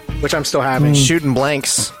 which I'm still having. Shooting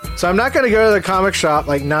blanks. So I'm not going to go to the comic shop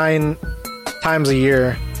like 9 times a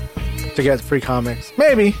year to get free comics.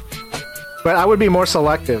 Maybe. But I would be more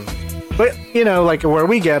selective. But, like where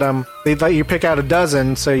we get them, they let you pick out a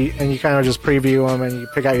dozen, and you kind of just preview them and you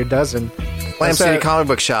pick out your dozen. Slam That's City it. Comic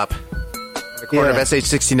Book Shop. The corner Yeah. of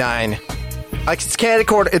SH69. Like it's catty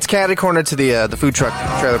corner. It's catty corner to the food truck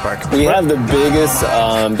trailer park. We have the biggest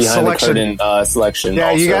behind Selection. the curtain selection. Yeah,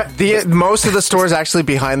 also. you got Most of the stores actually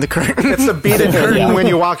behind the curtain. it's the beaded curtain when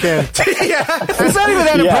you walk in. Yeah, it's not even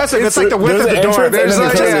that impressive. It's like the width of the door.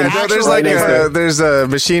 There's a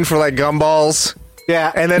machine for like gumballs.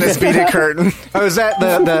 Yeah, And then it's beaded curtain. oh, is that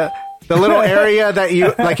the little area that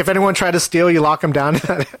you like? If anyone tried to steal, you lock them down in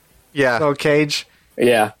that Yeah. little cage.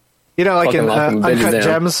 Yeah. You know, like Fucking in lock 'em bitches Uncut down.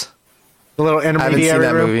 Gems, the little I haven't seen intermediary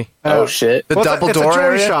that room. movie. Oh shit. The double it's door a jewelry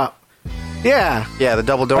area? shop. Yeah, Yeah, the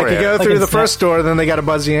double door like you area. go Like through in the Snap. first door, then they got to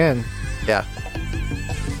buzz you in. Yeah.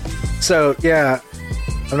 So yeah,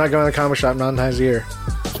 I'm not going to the comic shop 9 times a year.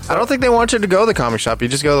 I don't think they want you to go to the comic shop. You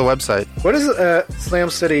just go to the website. What is Slam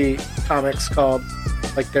City Comics called?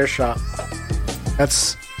 Like their shop.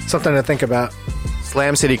 That's something to think about.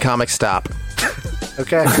 Slam City Comic Stop.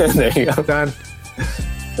 Okay, There you go. done.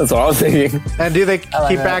 That's what I was thinking. And do they keep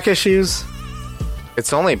back issues?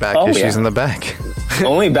 It's only back Oh, issues yeah. in the back.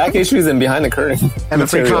 Only back issues and behind the curtain. And the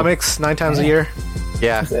free Material. comics 9 times a year.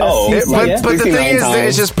 Yeah. Oh, But, like but the 69 thing is, that times.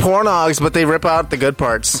 it's just pornogs, but they rip out the good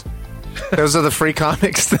parts. Those are the free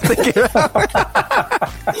comics that they give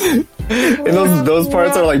out. And those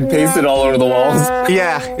parts are like pasted all over the walls.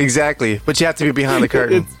 Yeah, exactly. But you have to be behind the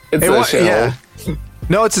curtain. It's It a wa- shithole. yeah.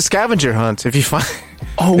 No, it's a scavenger hunt. If you find,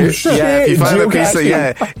 Oh shit! yeah, if you find the piece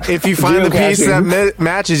that, Geocaching. if you find the piece that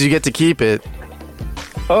matches, you get to keep it.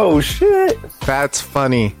 Oh shit! That's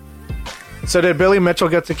funny. So did Billy Mitchell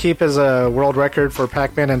get to keep his world record for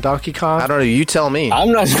Pac-Man and Donkey Kong? I don't know. You tell me.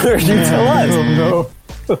 I'm not sure. You tell us. No.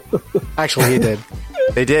 Actually, he did.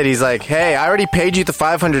 They did. He's like, hey, I already paid you the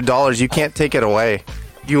 $500. You can't take it away.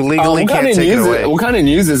 You legally What kind can't of take it news? away. What kind of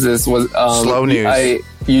news is this? Was Slow news.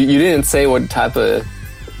 You didn't say what type of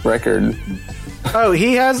record. Oh,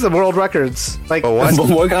 he has the world records. Like But what?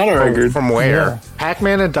 What kind of record? From where?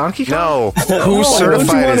 Pac-Man and Donkey Kong? No. Who Why don't you certified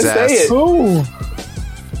wanna his say ass? it? Oh,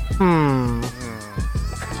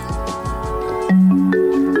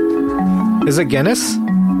 Is it Guinness?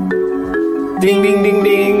 Ding ding ding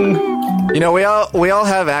ding. You know, we all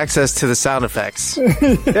have access to the sound effects.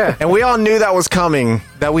 Yeah. And we all knew that was coming,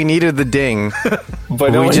 that we needed the ding.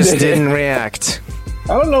 But no We one just did it. didn't react.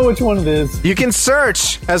 I don't know which one it is. You can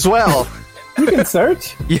search as well. You can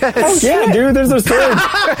search. Yes. Yeah, dude. There's a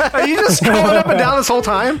search. Are you just scrolling up and down this whole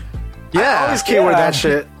time? I Yeah. always keyword Yeah. that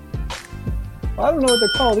shit. I don't know what they're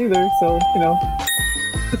called either. So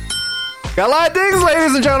Got a lot of dings,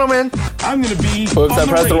 ladies and gentlemen. I'm gonna be. Whoops, I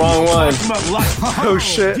pressed the wrong one. Oh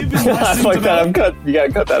shit. I fucked that. You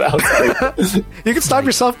gotta cut that out. Sorry. You can stop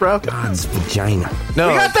yourself, bro. God's vagina.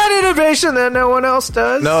 No. You got that innovation that no one else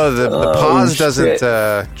does. No, the pause doesn't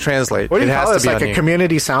shit. translate. What do you it has call to this? be Like on a you.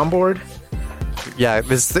 community soundboard? Yeah,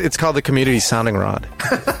 it's called the community sounding rod.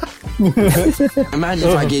 Imagine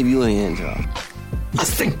if I gave you a hand job. I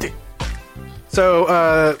think it.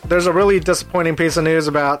 So there's a really disappointing piece of news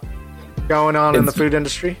about going on in the food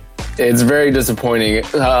industry. It's very disappointing.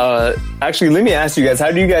 Actually, let me ask you guys: how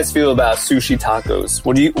do you guys feel about sushi tacos?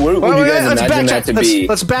 What would you guys imagine that to be?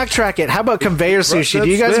 Let's backtrack it. How about conveyor sushi? Do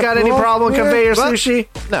you guys got any problem with conveyor sushi?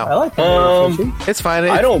 I No, like that. it's fine.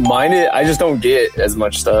 I don't mind it. I just don't get as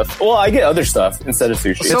much stuff. Well, I get other stuff instead of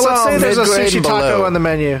sushi. So It's let's all say there's a mid-grade sushi and taco below. on the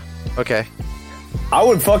menu. Okay. I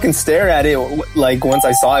would fucking stare at it like once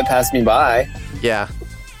I saw it pass me by. Yeah.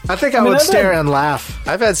 I think I mean, would I've stare had- and laugh.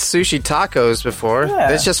 I've had sushi tacos before. Yeah.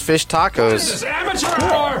 It's just fish tacos. Amateur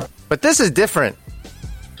hour. But this is different.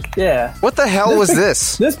 Yeah. What the hell was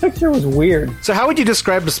this? This picture was weird. So how would you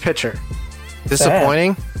describe this picture?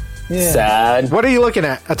 Disappointing? Yeah. Sad. What are you looking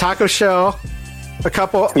at? A taco shell, a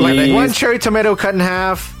couple, like Please. one cherry tomato cut in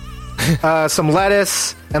half, some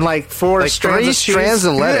lettuce, and like four Like strands three of cheese. strands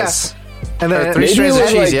of lettuce. Yeah. And Or then three Maybe strands it of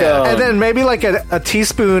was cheese, like, yeah. and then maybe like a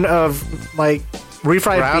teaspoon of like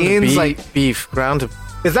refried Ground beans. Like, beef. Ground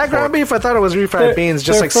is that ground beef? I thought it was refried beans,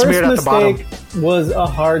 just Their like smeared at the first bottom. mistake was a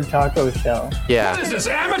hard taco shell. What Yeah. is this,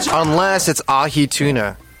 amateur? Unless it's ahi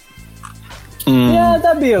tuna. Yeah,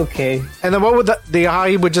 that'd be okay. And then what would the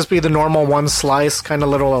ahi would just be the normal one slice, kind of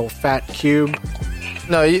little fat cube.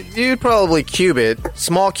 No, you'd probably cube it.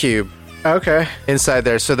 Small cube. Okay, Inside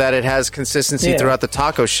there so that it has consistency Yeah. throughout the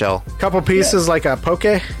taco shell. couple pieces like a poke,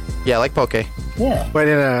 Yeah, like poke. Yeah. but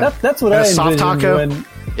in a That's what in I a soft envisioned taco.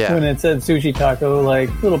 Yeah. when it said sushi taco, like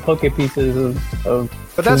little poke pieces of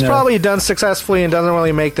But that's tuna. probably done successfully and doesn't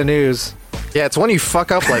really make the news. Yeah, it's when you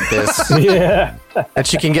fuck up like this Yeah.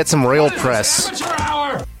 that you can get some real press. Amateur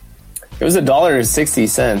hour. It was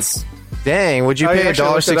 $1.60. Dang, would you Oh, you pay actually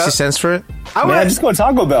looked it up? $1.60 for it? I Man, would. just go to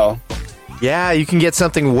Taco Bell. Yeah, you can get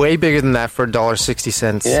something way bigger than that for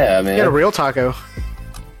 $1.60. Yeah, Get a man. real taco.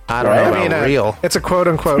 I don't know about real. It's a quote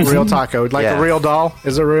unquote real taco, like a real doll.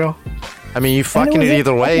 Is it real? I mean, you fucking it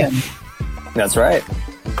either way. That's right.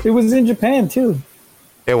 It was in Japan too.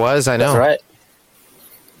 It was. I know. That's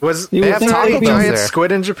right. They have Taco Bells giant there.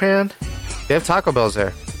 squid in Japan? They have Taco Bells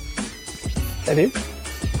there. I do.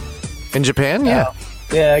 In Japan, yeah.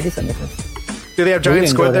 Yeah, I guess that makes sense. Do they have giant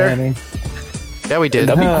squid there? Yeah, we did.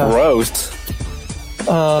 That'd be gross.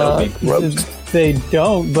 That would be gross. They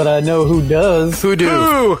don't, but I know who does. Who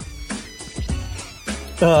do?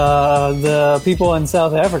 The people in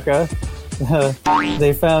South Africa.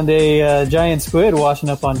 They found a giant squid washing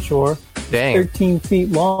up on shore. Dang. 13 feet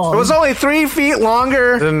long. It was only 3 feet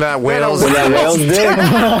longer than that whale's. Dang.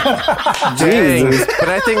 But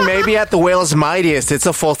I think maybe at the whale's mightiest, it's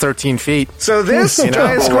a full 13 feet. So this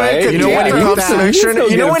giant squid right? could You know when he pumps extra?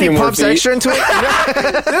 You know when he pumps extra into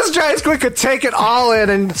it? this giant squid could take it all in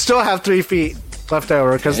and still have 3 feet left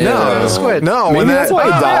over because no squid. No, when that's why he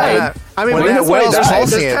died. I mean, when when that whale's pulsing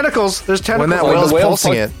there's it. tentacles. There's tentacles. When that Like whale's the whale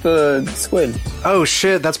pulsing fucked it. the squid. Oh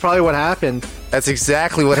shit! That's probably what happened. That's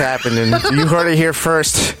exactly what happened, and you heard it here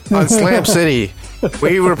first on Slam City.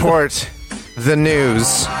 We report the news.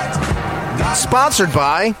 Sponsored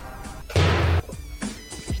by.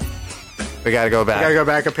 We gotta go back. Gotta go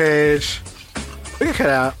back a page. We can cut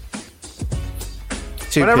out.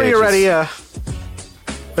 2 Whenever you're pages. ready,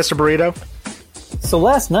 Mr. Burrito. So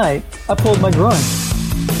last night, I pulled my groin.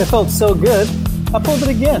 It felt so good, I pulled it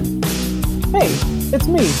again. Hey, it's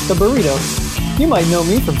me, the Burrito. You might know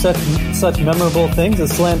me from such memorable things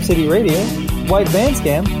as Slam City Radio, White Van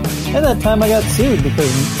Scam, and that time I got sued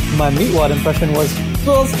because my meatwad impression was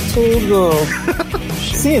just too good.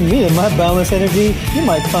 Seeing me and my boundless energy, you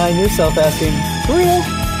might find yourself asking, Burrito,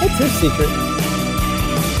 what's your secret?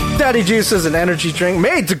 Daddy Juice is an energy drink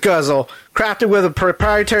made to guzzle. Crafted with a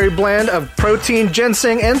proprietary blend of protein,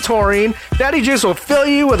 ginseng, and taurine, Daddy Juice will fill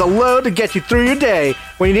you with a load to get you through your day.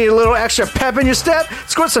 When you need a little extra pep in your step,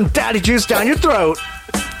 squirt some Daddy Juice down your throat.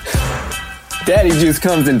 Daddy Juice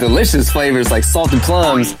comes in delicious flavors like salted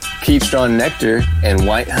plums, peach strawn nectar, and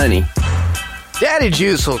white honey. Daddy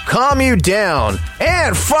Juice will calm you down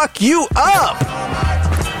and fuck you up.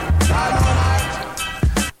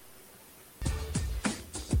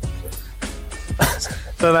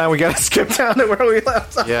 So now we gotta skip down to where we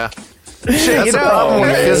left off. Yeah. Shit, you the problem know,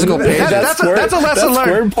 with physical pages. that's a lesson that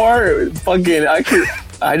learned. squirt part, fucking,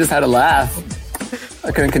 I just had to laugh.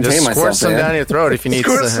 I couldn't contain Just squirt myself, some man. down your throat if you need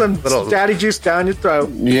Squirt some little Daddy Juice down your throat.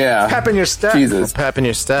 Yeah. Pep in your step. Jesus. pep in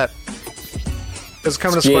your step. Does it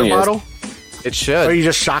come in a squirt Genius. bottle? It should. Or you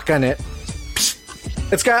just shotgun it?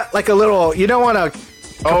 It's got like a little, you don't want to...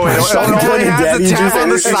 Oh, it only has Daddy a tab Juice on the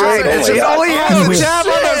energy side. drink. It only has a tab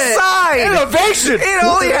on the shit. side. Innovation! It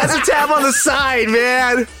only has a tab on the side,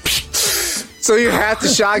 man. So you have to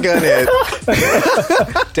shotgun it.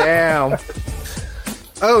 Damn.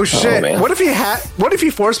 Oh shit! man. What if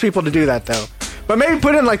you force people to do that though? But maybe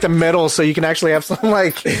put it in like the middle so you can actually have some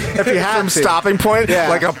like if you have Some to. stopping point, Yeah.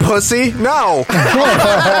 like a pussy. No.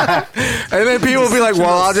 And then people will be like,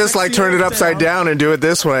 "Well, I'll just like turn it upside down and do it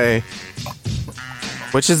this way,"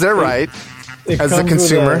 which is their right It as a comes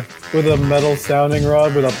consumer. with a metal sounding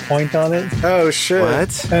rod with a point on it, Oh shit!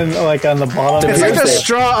 What? and like on the bottom. It's like of the it,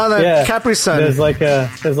 straw on the Capri Sun. There's like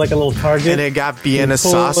a little target. And it got Vienna You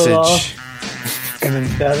pull it sausage. off. And then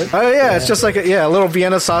stab it. Oh yeah, it's just like a little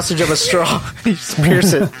Vienna sausage of a straw. You just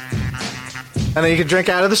pierce it, and then you can drink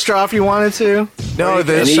out of the straw if you wanted to. No, And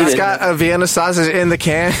eat she's it. got a Vienna sausage in the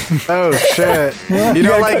can. Oh shit! You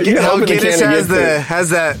know, like you how open the Guinness can and has get has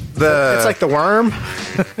that the. It's like the worm.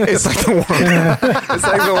 It's like the worm. It's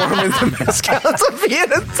like the worm in the mezcal. It's a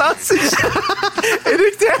Vienna sausage in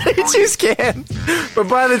a Daddy Juice can. But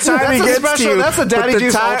by the time That's it a gets special. to you, That's a Daddy but the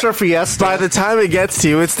Juice ti- Ultra Fiesta. By the time it gets to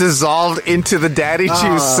you, it's dissolved into the Daddy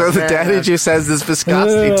Juice. So the man. Daddy Juice has this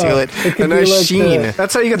viscosity to it, It could a nice be like sheen.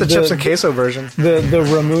 That's how you get the chips and queso version. The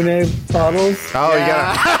Ramune bottles. Oh, you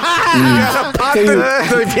gotta pop So you- the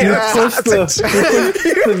Vienna Push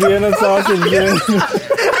the Vienna sausage in.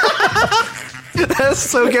 That's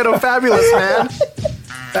so ghetto fabulous, man.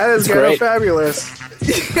 That is ghetto great. fabulous.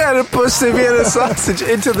 You gotta push the Vienna sausage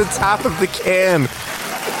into the top of the can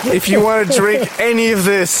if you want to drink any of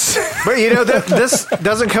this. But you know that this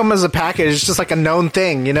doesn't come as a package; it's just like a known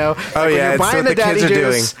thing. You know. Oh, Like, when yeah, you're it's buying what the the kids Daddy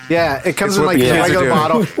are Juice. Yeah, it comes It's in what like the the kids are regular doing.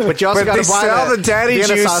 bottle, but you also But got they to buy sell the Daddy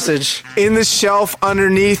Vienna Juice sausage. in the shelf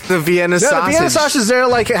underneath the Vienna No, the sausage. Vienna sausage, they're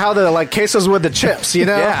like how the like quesos with the chips, you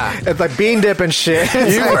know? Yeah. It's like bean dip and shit.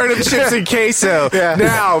 You've heard of chips and queso. Yeah.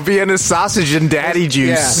 Now, Vienna sausage and Daddy Yeah.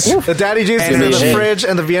 Juice. The Daddy Juice is in the Amazing. fridge,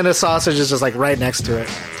 and the Vienna sausage is just like right next to it.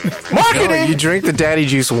 No, you drink the Daddy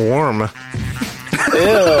Juice warm.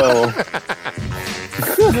 Ew.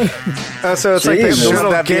 So it's like the Jesus.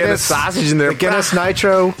 little That Vienna Guinness sausage in there. the Guinness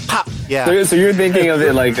Nitro. Pop. Yeah. So you're thinking of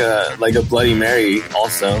it like a Bloody Mary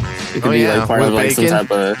also. It could be yeah, like part with of like some bacon.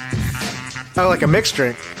 type of Oh, like a mixed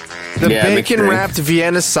drink. The Yeah, mixed bacon drink. wrapped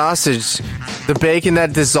Vienna sausage. The bacon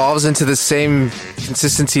that dissolves into the same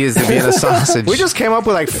consistency as the Vienna sausage. We just came up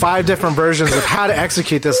with like 5 different versions of how to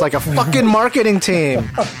execute this like a fucking marketing team.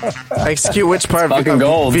 execute which part? fucking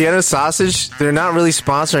gold. Vienna sausage? They're not really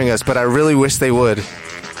sponsoring us, but I really wish they would.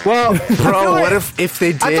 Well, Bro, what if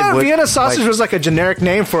they did? I thought what- Vienna sausage like- was like a generic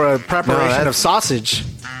name for a preparation that- of sausage.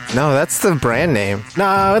 No, that's the brand name.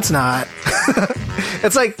 No, it's not.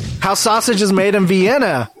 It's like how sausage is made in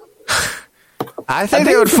Vienna. I think think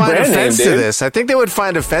they would it's a find brand offense name, to dude. this. I think they would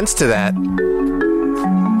find offense to that.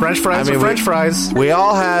 French fries I mean, are French fries. We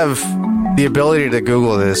all have the ability to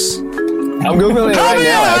Google this. I'm Googling it right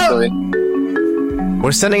now, actually.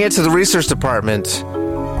 We're sending it to the research department.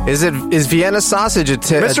 Is Vienna sausage a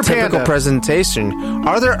Mr. typical Panda. presentation?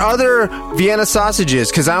 Are there other Vienna sausages?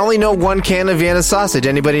 Because I only know one can of Vienna sausage.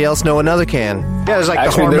 Anybody else know another can? Yeah, there's like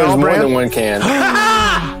Actually, the there's Hormel more brand. than one can.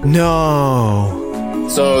 No.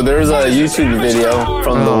 So there's a YouTube video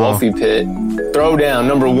from the Wolfie Pit. Throwdown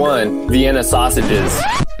number 1, Vienna sausages.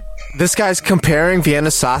 This guy's comparing Vienna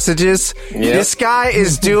sausages. Yep. This guy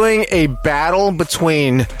is doing a battle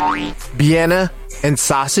between Vienna and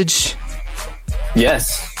sausage.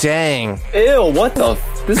 Yes. Dang. Ew, what the?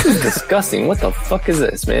 This is disgusting. What the fuck is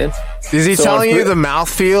this, man? Is he So telling if you we- the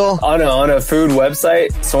mouthfeel? On a food website,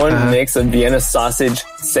 someone makes a Vienna sausage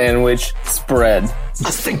sandwich spread.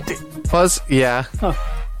 Plus, yeah. So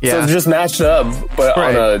Yeah. it's just matched up, but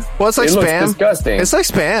Right. on a. Well, it's like it looks spam. disgusting. It's like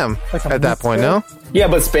spam Like a at that meat point, spread? no? Yeah,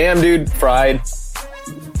 but spam, dude, fried.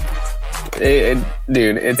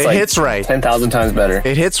 Dude, it's It like hits right. 10,000 times better.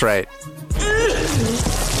 It hits right.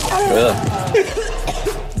 Ugh,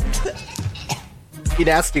 You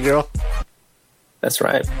nasty girl. that's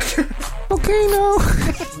right. Okay, no.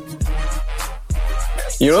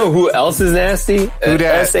 You know who else is nasty? Who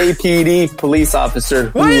dat? SAPD police officer.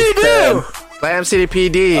 What do you do? Slam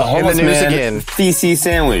CDPD in the Homeless news man again. feces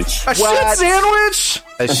sandwich. A shit sandwich?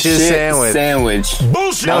 A shit Shit sandwich. sandwich.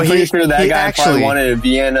 No, I'm pretty sure that he guy actually probably wanted a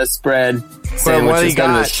Vienna spread sandwich what he instead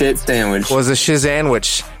of a got shit sandwich. was a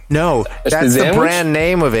shizanwich. No, that's the shizanwich? brand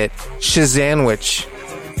name of it. Shizanwich.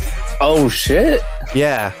 Oh shit!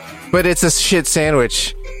 Yeah, but it's a shit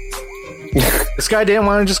sandwich. This guy didn't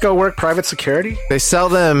want to just go work private security? They sell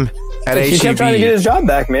them at He kept trying to get HEB. his job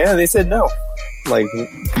back, man. They said no. Like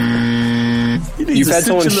you've had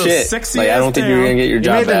someone shit. Like I don't think you're gonna get your You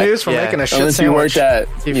job made the back news for Yeah. making a shit unless you sandwich. worked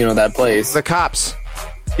at that place. The cops.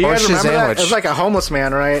 Do you or guys remember that? shizanwich. It was like a homeless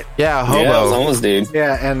man, right? Yeah, Yeah, it was hobo. almost dude.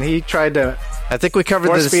 Yeah, and he tried to... I think we covered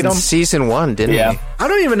Force this feed in 'em? season 1, didn't Yeah, we? I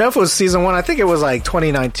don't even know if it was season 1. I think it was like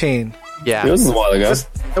 2019. Yeah. it was a while ago.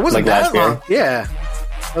 It wasn't Like that last year. long. Yeah.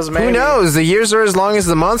 It was maybe... Who knows? The years are as long as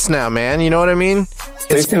the months now, man. You know what I mean?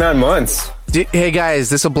 69 months. Hey, guys,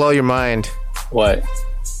 this will blow your mind. What?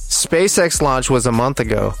 SpaceX launch was a month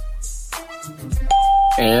ago.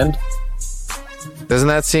 And Doesn't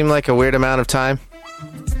that seem like a weird amount of time?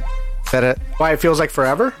 That it? Why, it feels like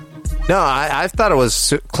forever? No, I thought it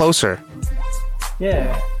was closer.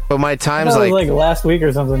 Yeah. But my I time's thought it was like, like last week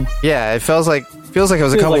or something. yeah, it feels like it was a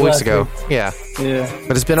Feels couple like weeks last ago. week. Yeah, Yeah.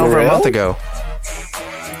 but it's been For over a real? month ago.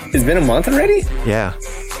 it's been a month already. Yeah,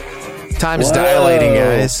 time's Whoa. dilating,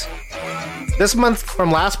 guys. This month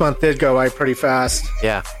from last month did go by pretty fast.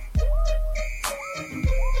 Yeah,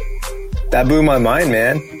 That blew my mind,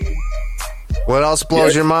 man. what else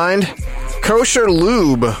blows Yeah. your mind? Kosher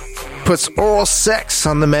lube puts oral sex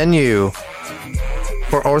on the menu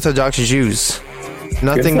for Orthodox Jews.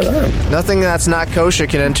 Nothing, Good for them. nothing that's not kosher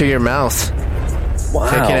can enter your mouth. Wow.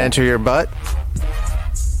 It can enter your butt.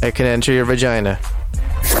 It can enter your vagina,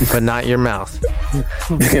 but not your mouth.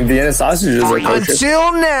 Vienna sausages are kosher.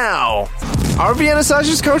 Until now, are Vienna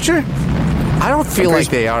sausages kosher? I don't feel like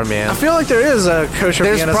they are, I man. feel like there is a kosher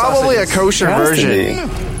There's Vienna probably sausages. a kosher There has to version, be.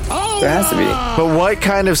 There has to be. but what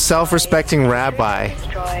kind of self-respecting rabbi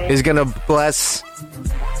is gonna bless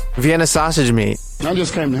Vienna sausage meat? I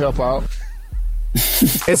just came to help out.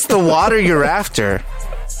 It's the water you're after.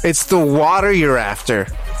 It's the water you're after.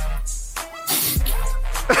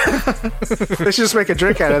 They should just make a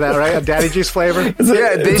drink out of that, right? A daddy juice flavor.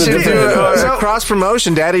 Yeah, they It's a should do different- a cross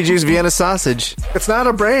promotion. Daddy Juice Vienna sausage. It's not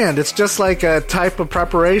a brand. It's just like a type of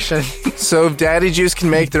preparation. So if Daddy Juice can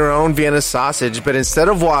make their own Vienna sausage, but instead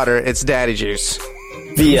of water, it's Daddy Juice.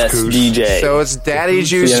 VSDJ. So it's Daddy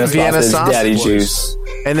Juice Vienna sausage. Daddy juice.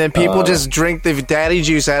 And then people just drink the Daddy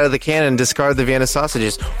Juice out of the can and discard the Vienna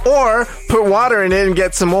sausages. Or put water in it and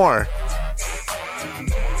get some more.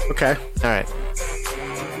 Okay. All right.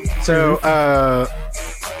 So,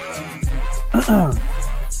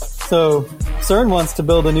 So, CERN wants to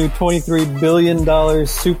build a new $23 billion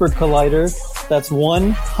super collider that's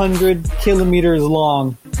 100 kilometers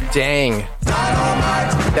long. Dang.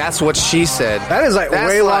 That's what she said. that is like That's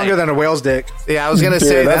way like- longer than a whale's dick. Yeah, I was going to Dude,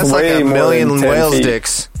 say, that's that's like way a more million than 10 whales' feet.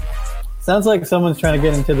 dicks. Sounds like someone's trying to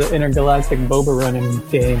get into the intergalactic boba running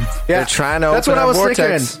game. Yeah, They're trying to That's open what I up was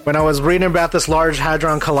vortex. thinking when I was reading about this Large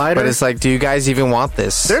Hadron Collider. But it's like, do you guys even want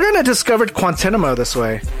this? they're going to discover Quantenamo this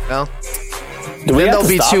way. No? Do we Then have they'll to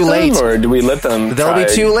be stop too them, late. or do we let them? They'll be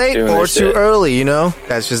try too late doing or their too shit? early, you know?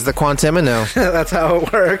 That's just the Quantemino. That's how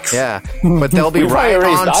it works. Yeah. But they'll be We probably right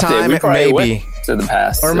already on stopped it. time, We probably maybe. went to the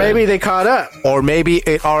past, Or maybe they caught up. Or maybe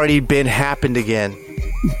it already been happened again.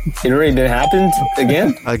 it already been happened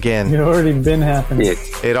again. Again. It already been happening.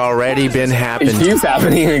 It already been It happened. keeps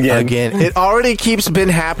happening again. It already keeps been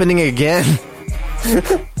happening again.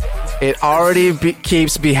 It already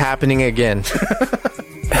keeps be happening again.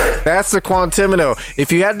 That's the Quantemino.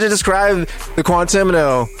 If you had to describe the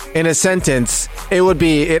Quantemino in a sentence, it would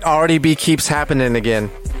be it already keeps happening again.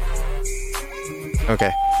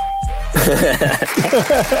 Okay.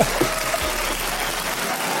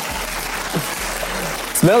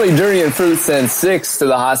 Smelly durian fruit sends 6 to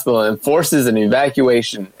the hospital and forces an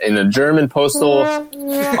evacuation in a German postal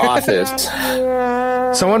office.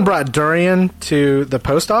 Someone brought durian to the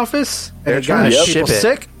post office and it trying got to people ship it.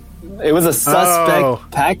 sick. It was a suspect Oh.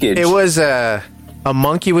 package. It was a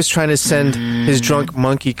monkey was trying to send his drunk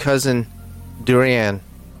monkey cousin durian.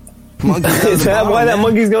 Is that why that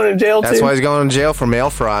monkey's going to jail That's too? why he's going to jail for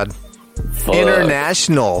mail fraud. Fuck.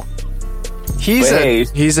 International. He's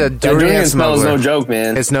Wait. a That durian durian smell is smuggler. no joke,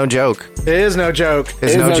 man. It's no joke. It is no joke.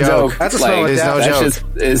 It's It is no joke. That's a smell of It's death. no that joke.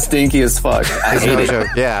 shit is stinky as fuck. I It's hate no it. joke.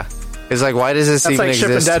 Yeah. It's like, why does this That's even like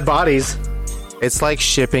shipping exist? dead bodies. It's like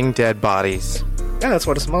shipping dead bodies. Yeah, that's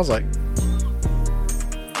what it smells like.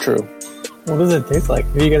 True. What does it taste like?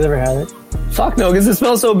 Have you guys ever had it? Fuck no, because it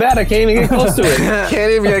smells so bad I can't even get close to it.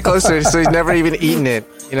 Can't even get close to it, so he's never even eaten it.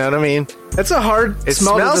 You know what I mean? It's a hard It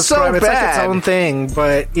smell to smells so describe. It's like its bad. own thing,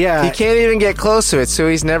 but yeah. He can't even get close to it, so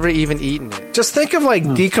he's never even eaten it. Just think of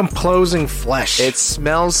like decomposing flesh. It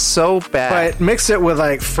smells so bad but mix it with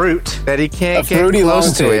like fruit. that he can't A get fruity close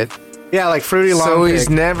long to pig. it, Yeah, like fruity long so pig. he's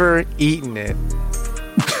never eaten it.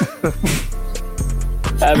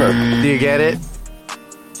 Ever. Do you get it?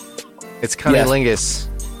 It's cunnilingus.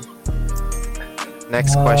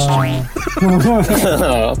 Next question.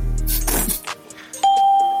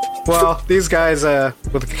 Well, these guys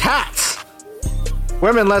with cats.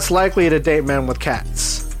 Women less likely to date men with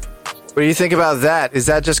cats. What do you think about that? Is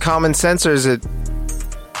that just common sense, or is it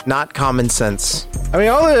not common sense? I mean,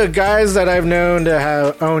 all the guys that I've known to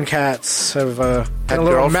have own cats have been Had a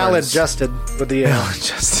little girlfriends. maladjusted with the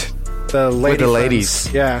Just the lady the friends.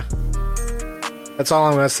 ladies. Yeah, that's all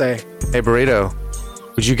I'm gonna say. hey, burrito.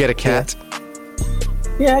 Would you get a cat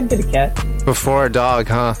Yeah, I'd get a cat. before a dog?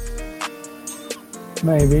 Huh?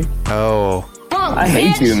 Maybe. Oh, I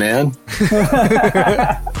hate you, man.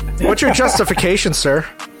 What's your justification, sir?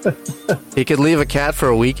 he could leave a cat for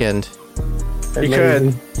a weekend. They're You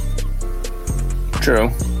lazy. True.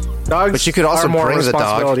 Dogs, But you could also are more bring the dog.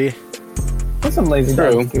 responsibility. There's some lazy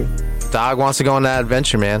True. dogs too. Dog wants to go on that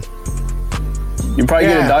adventure, man. You probably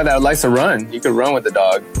get Yeah. a dog that likes to run. You could run with the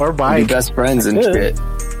dog. Or Be bike. best friends and Good.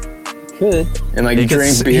 shit. Could. And like He could,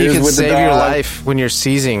 drink he beers could with the save dog. your life when you're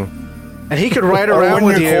seizing. And he could ride Or around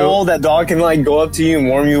when with you're you. cold, that dog can like go up to you and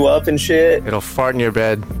warm you up and shit. It'll fart in your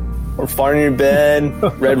bed. Or fart in your bed.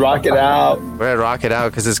 Red rocket out. Red rock it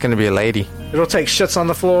out because it's going to be a lady. It'll take shits on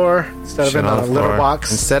the floor instead of Shit in on a the litter floor.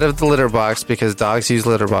 box. Instead of the litter box, because dogs use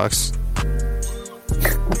litter box.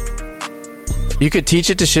 You could teach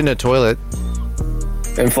it to shit in a toilet.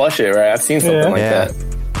 And flush it, right? I've seen something Yeah. like Yeah. that.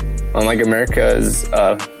 On like America's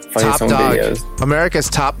Funniest Top Home dog. Videos. America's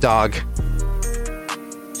Top Dog.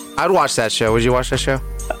 I'd watch that show. Would you watch that show?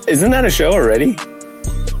 Isn't that a show already?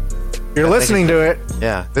 You're listening to it.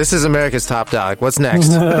 Yeah. This is America's Top Dog. What's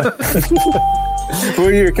next? Who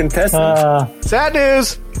are your contestants? Sad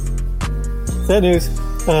news. Sad news.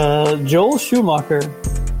 Joel Schumacher,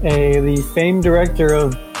 the famed director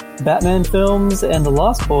of Batman films and The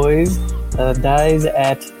Lost Boys, dies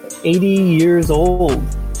at 80 years old.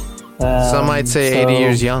 Some might say 80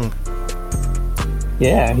 years young.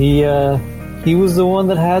 Yeah, he was the one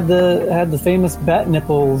that had the famous bat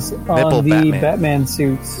nipples on Nipple the Batman. Batman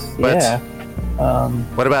suits. But- yeah.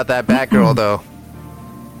 What about that Batgirl, though?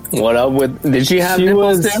 What up with? Did she have She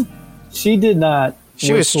nipples was. too? She did not.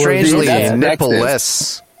 She was which strangely That's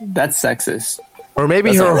nippleless. That's sexist. Or maybe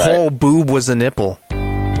That's her not right. whole boob was a nipple.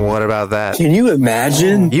 What about that? Can you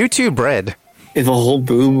imagine? YouTube bread. If a whole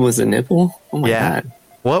boob was a nipple? Oh my god.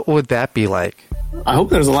 What would that be like? I hope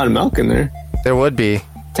there's a lot of milk in there. There would be.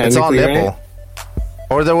 It's all Technically, nipple. right?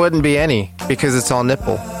 Or there wouldn't be any because it's all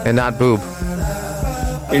nipple and not boob.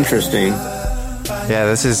 Interesting. Yeah,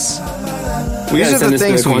 this is... We These gotta are send the this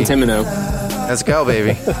things to we... Quantimino. Let's go,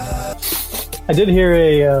 baby. I did hear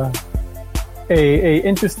a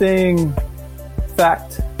interesting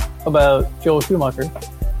fact about Joel Schumacher.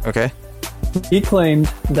 Okay. He claimed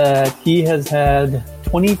that he has had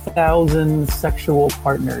 20,000 sexual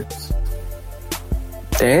partners.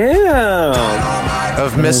 Damn.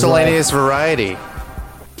 Of miscellaneous variety.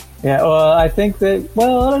 Yeah, well, I think that...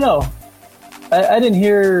 Well, I don't know. I didn't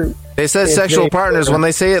hear... They said if sexual they- partners. When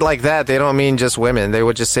they say it like that, they don't mean just women. They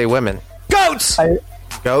would just say women. Goats!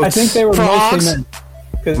 Goats. I think they were Frogs. mostly men.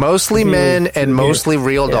 'Cause Mostly he men was- and mostly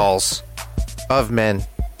real Yeah. dolls of men.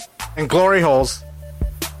 And glory holes.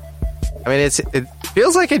 I mean, it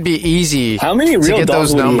feels like it'd be easy How many to real get dolls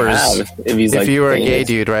those would he numbers have if he's like you were a gay famous?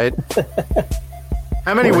 dude, right?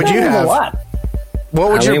 How many would you A have? lot.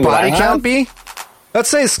 What would How your many would body I count have? be? Let's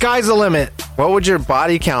say sky's the limit. What would your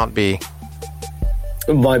body count be?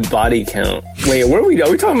 My body count. Wait, where are we?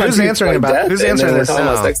 Are we talking about Who's people answering like about- death, who's and then answering we're this talking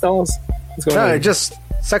now? about sex dolls? What's going No, on? just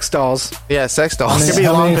sex dolls. Yeah, sex dolls. Could be a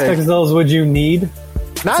How long many pic. sex dolls would you need?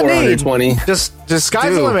 Not need. 420. Just sky's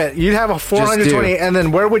do. the limit. You'd have a 420, and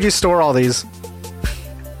then where would you store all these?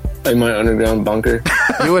 In my underground bunker.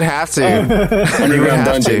 You would have to. Underground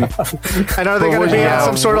have dungeon. And are they going to be in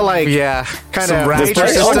some sort of like kind some of rack-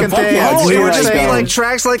 matrix Just looking fuck thing? yeah, Oh, dude, it would just like, be like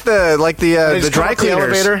tracks like the just dry come up the cleaners,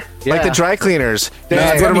 elevator? like the Yeah. dry cleaners. No, Yeah,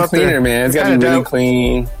 it's put gotta 'em be up there. cleaner, man. It's gotta be Kinda really dope.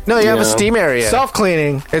 clean. No, you have a know? steam area.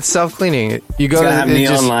 Self-cleaning. It's self cleaning. You go It's gotta to have it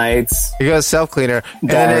neon just- lights. You go to self cleaner, and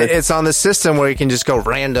then Dark. it's on the system where you can just go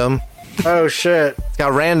random. Oh, shit. It's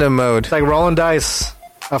got random mode. It's like rolling dice.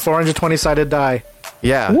 A 420-sided die.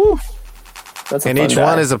 Yeah, That's a and fun each die.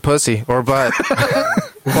 one is a pussy or butt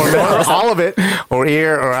Or all of it. or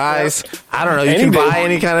ear or eyes. I don't know. You Anything. can buy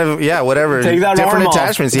any kind of whatever Take that different arm off.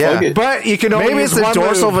 attachments. Plug Yeah, it. But you can only maybe use it's the one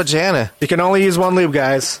dorsal lube. vagina. You can only use one lube,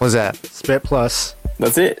 guys. What's that? Spit Plus.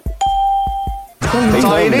 That's it. That's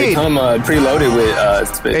all you They need. come preloaded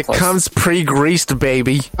with Spit It Plus. comes pre-greased,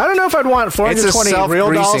 baby. I don't know if I'd want 420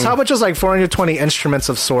 real dolls. self-greasing. How much is like 420 instruments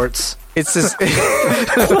of sorts? It's just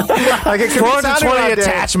Like it could be 420 sounding like that.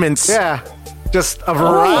 attachments. Yeah. Just a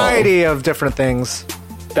variety of different things.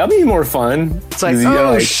 That'd be more fun. It's like, 'Cause you gotta,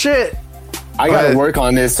 oh like, shit, I gotta But- work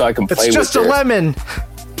on this so I can play it's just a with it. lemon.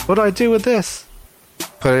 What do I do with this?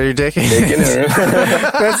 Put your dick in. Dick in it.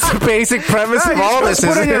 That's the basic premise of all this. Put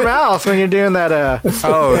it in Isn't your it? mouth when you're doing that.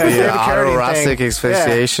 Oh, Yeah, the David Carradine autoerotic thing.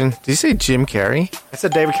 asphyxiation. Did you say Jim Carrey? I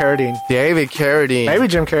said David Carradine. David Carradine. Maybe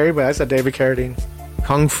Jim Carrey, but I said David Carradine.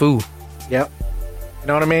 Kung Fu. Yep. You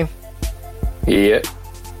know what I mean? Yeah.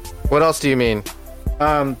 What else do you mean?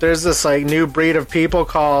 There's this like new breed of people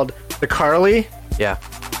called the Carly, Yeah.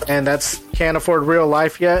 and that's can't afford real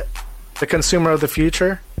life yet. The consumer of the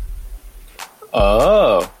future.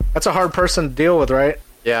 Oh. That's a hard person to deal with, right?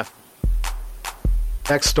 Yeah.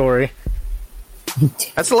 Next story.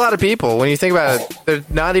 That's a lot of people. When you think about it, they're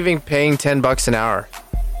not even paying $10 an hour.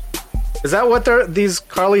 Is that what these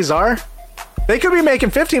Carlys are? They could be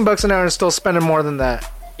making $15 an hour and still spending more than that.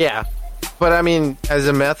 Yeah. But I mean, as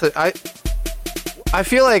a method, I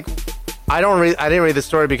feel like I didn't read the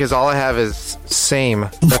story because all I have is same.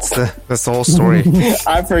 That's the whole story.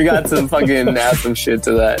 I forgot to fucking add some shit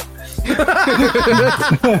to that.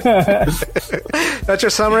 That's your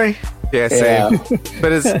summary? Yeah, same. Yeah.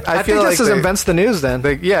 But it's I feel think like this is invents the news then.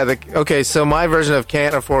 okay, so my version of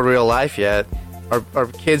can't afford real life yet are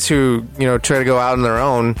kids who, try to go out on their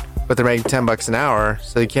own, but they're making $10 an hour,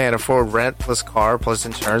 so they can't afford rent plus car plus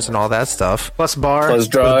insurance and all that stuff. Plus bar. Plus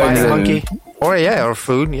drugs Buying a and- monkey. Or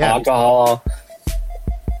food, yeah. Alcohol,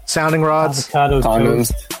 Sounding rods. Avocado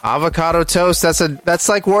condoms. toast. Avocado toast, that's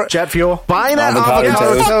like Jet fuel. buying that Avocado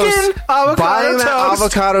avocado toast. toast. Avocado Buying that toast.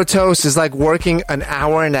 avocado toast is like working an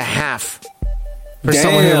hour and a half for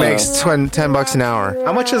someone who Damn. makes $10 an hour.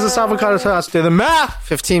 How much is this avocado toast? Do the math.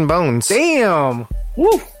 15 bones. Damn.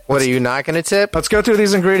 Woo. What, are you not going to tip? Let's go through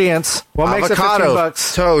these ingredients. What makes it Avocado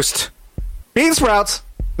 $15? toast. Bean sprouts.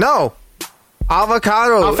 No.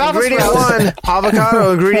 Avocado. Alfalfa Ingredient sprouts. 1,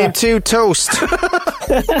 avocado. Ingredient 2, toast.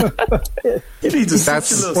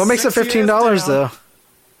 That's What makes it $15 though?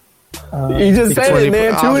 You just said it,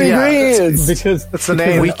 man. Two ingredients. Because That's the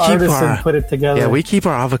name. an We keep artisan our- put it together. Yeah, we keep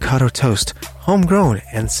our avocado toast homegrown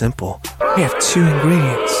and simple. We have 2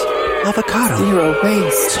 ingredients. Avocado. Zero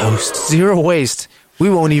waste. Toast. 0 waste. We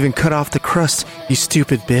won't even cut off the crust, you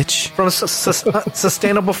stupid bitch. From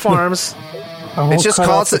sustainable farms. won't It's just cut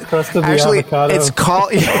called off the crust of the actually. avocado. It's called.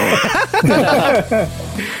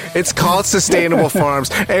 It's called Sustainable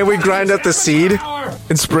Farms, and we grind up the seed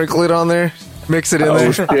and sprinkle it on there. Mix it in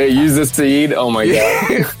there. Yeah, use the seed. Oh my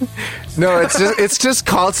god. No, it's just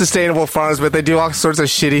called Sustainable Farms, but they do all sorts of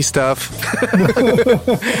shitty stuff.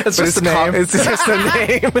 It's just the name. It's just the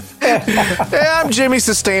name. Hey, I'm Jimmy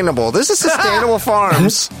Sustainable. This is Sustainable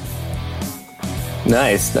Farms.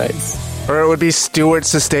 Nice. Or it would be Stuart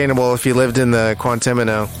Sustainable if you lived in the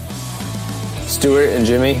Quantimino. Stuart and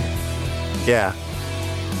Jimmy. Yeah.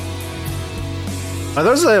 Are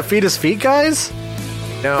those the Fetus Feet guys?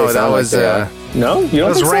 No, They that sound was like they are. No, you That don't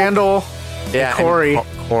was think so? Randall. yeah, Corey.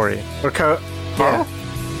 Corey. Or yeah.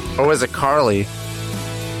 Or was it Carly?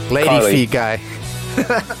 Lady Carly. Feet Guy.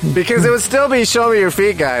 Because it would still be Show Me Your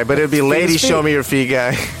Feet Guy, but it'd be Lady Feet. Show Me Your Feet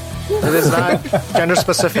Guy. It is not gender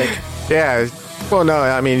specific. Yeah. Well, no,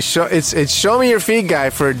 I mean, it's Show Me Your Feet Guy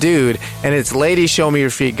for a dude, and it's Lady Show Me Your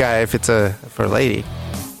Feet Guy if it's for a lady.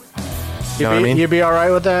 You know what I mean? You'd be all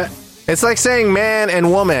right with that? It's like saying man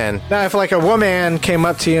and woman. Now, if like a woman came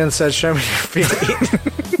up to you and said, "Show me your feet,"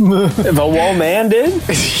 If a wall man did?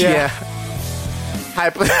 Yeah.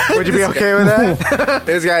 would you be okay with that?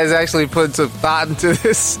 This guy has actually put some thought into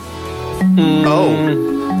this. Oh,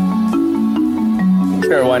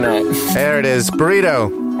 Sure, why not? there it is. Burrito.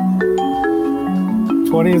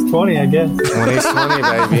 20 is 20, I guess. 20's 20,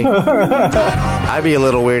 baby. I'd be a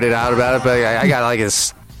little weirded out about it, but I got like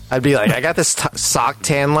this. I'd be like, I got this sock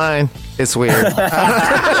tan line. It's weird. I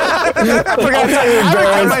forgot to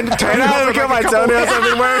cut my toenails. I've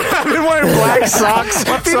been wearing black socks,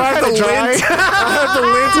 so I have the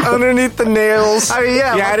lint underneath the nails. I mean,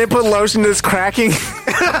 yeah, I didn't put lotion that's cracking.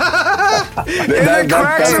 That's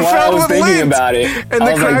why I was thinking lint. about it. And I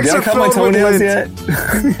the was like, cracks did I are cut my filled with toenails lint.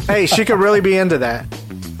 yet? Hey, she could really be into that.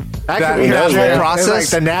 That could be whole her process? Like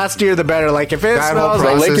the nastier, the better. Like if it That whole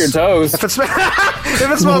smells Like, like lick your toes. if it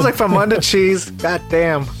smells like Famunda cheese,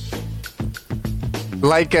 goddamn.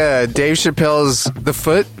 Like Dave Chappelle's The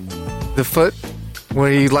Foot,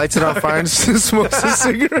 where he lights it on fire and smokes a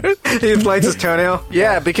cigarette. He lights his toenail.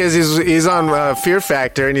 Yeah, because he's on Fear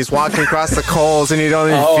Factor and he's walking across the coals and you don't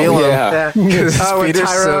even Oh, feel him. yeah. Yeah. His Oh, feet and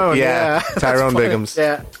are so- Tyrone. yeah, Tyrone Biggums.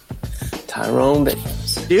 Yeah. Tyrone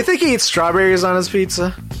Biggums. Do you think he eats strawberries on his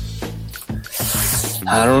pizza?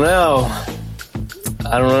 I don't know.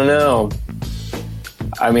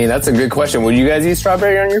 I mean, that's a good question. Would you guys eat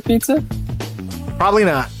strawberry on your pizza? Probably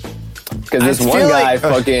not. Because this I one feel guy like-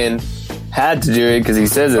 fucking had to do it because he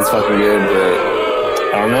says it's fucking good,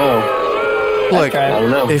 but I don't know. Look, I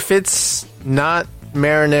don't know. if it's not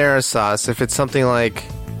marinara sauce, if it's something like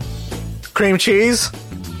Cream cheese?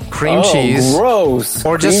 cream Oh, cheese, gross.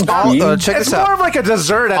 or just Cream cheese? check It's this out. more of like a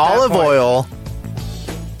dessert at Olive that point. oil,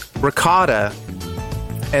 ricotta,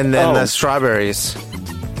 and then Oh. the strawberries.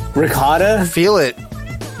 Ricotta? Feel it.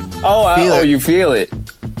 Feel it. You feel it.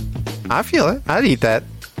 I feel it. I'd eat that.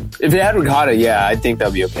 If it had ricotta, yeah, I think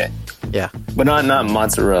that'd be okay. Yeah. But not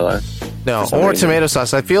mozzarella. No, For some or reason. tomato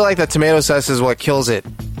sauce. I feel like that tomato sauce is what kills it.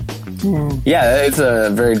 Yeah, it's a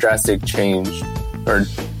very drastic change, or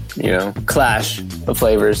clash of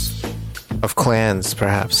flavors. Of clans,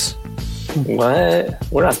 perhaps. What?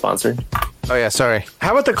 We're not sponsored. Oh yeah, sorry.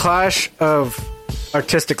 How about the clash of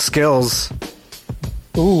artistic skills?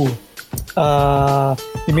 Ooh.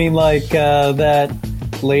 You mean like that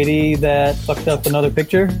lady that fucked up another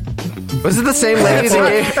picture? Was it the same lady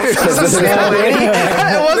that gave? Was it the same lady?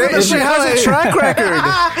 She has a track record.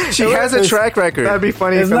 She has a track record. That'd be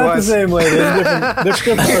funny It's if it not was. the same lady. It's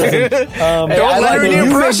different person. Don't let her near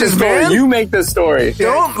brushes, man. You make the story.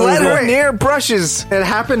 Don't let her near brushes. It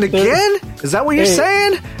happened again? Is that what you're Hey.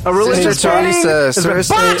 saying? A religious Sister wedding? Teresa. has been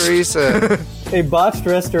Sister botched? Teresa. A botched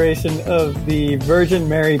restoration of the Virgin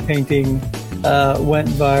Mary painting went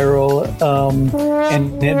viral,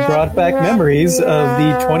 and it brought back memories of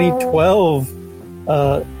the 2012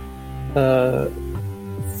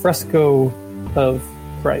 fresco of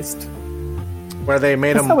Christ. Where they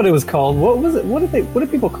made That's him. not what it was called. What was it? What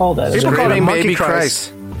did people call that? People called him Screaming Monkey Baby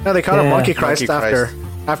Christ. Christ. No, they called him Yeah. Monkey Christ Monkey after Christ.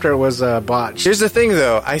 after it was botched. Here's the thing,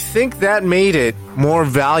 though. I think that made it more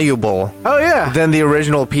valuable Oh yeah, than the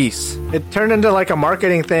original piece. it turned into like a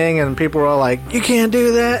marketing thing, and people were all like, "You can't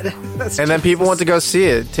do that." That's And then people went to go see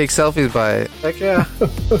it, take selfies by it, like, yeah.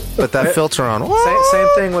 put that filter on. Same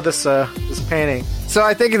thing with this painting. So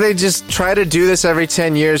I think they just try to do this every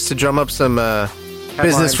 10 years to drum up some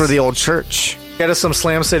business for the old church. Get us some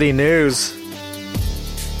Slam City news.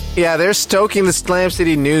 Yeah, they're stoking the Slam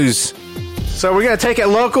City news. So we're gonna take it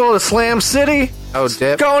local to Slam City. Oh,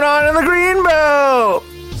 dip. Going on in the Greenbelt.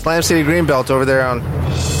 Slam City Greenbelt over there on...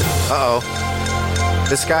 Uh-oh.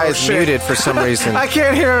 This guy is muted for some reason. I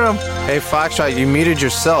can't hear him. Hey, Foxtrot, you muted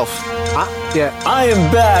yourself. Yeah. I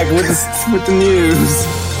am back with the news.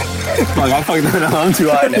 Fuck, I fucked that up. I'm too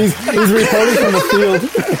high now. He's reporting from the field.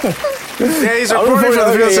 Yeah, he's reporting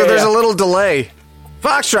from the field, so there's a little delay.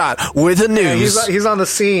 Foxtrot with the news. He's on the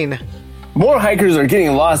scene. More hikers are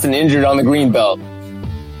getting lost and injured on the Greenbelt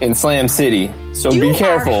in Slam City, so be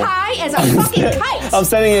careful. You are high as a fucking kite. I'm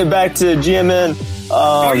sending it back to GMN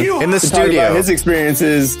in the to talk studio. about his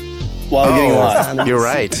experiences while getting lost. You're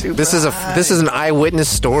right. This is an eyewitness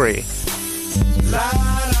story.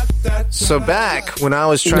 So back when I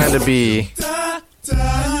was trying to be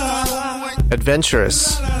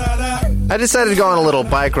adventurous, I decided to go on a little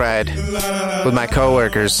bike ride with my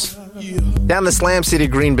coworkers down the Slam City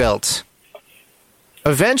Greenbelt.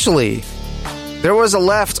 Eventually, there was a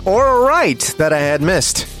left or a right that I had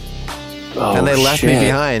missed, and they left me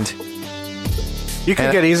behind. You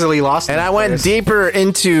could get easily lost. And I went deeper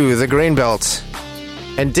into the Greenbelt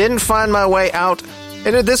and didn't find my way out.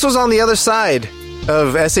 And this was on the other side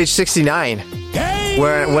of SH69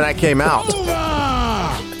 when I came out.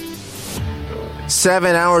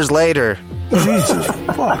 7 hours later, Jesus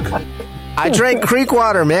fuck. I drank creek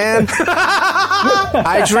water, man.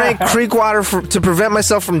 I drank creek water to prevent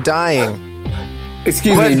myself from dying.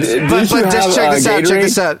 Excuse me, But just check this out. Check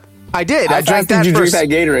this out. I did. How I drank fast did that you first. drink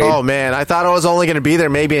that Gatorade? Oh man, I thought I was only going to be there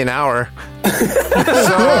maybe an hour.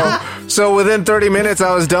 so within 30 minutes,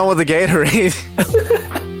 I was done with the Gatorade.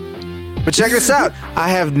 But check this out. I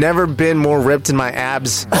have never been more ripped in my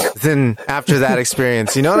abs than after that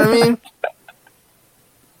experience. You know what I mean?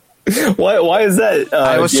 Why is that?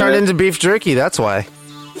 I was turned into beef jerky. That's why.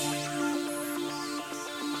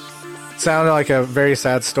 Sounded like a very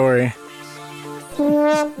sad story.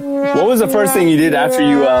 What was the first thing you did after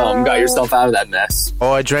you got yourself out of that mess?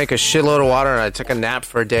 Oh, I drank a shitload of water and I took a nap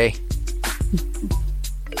for a day.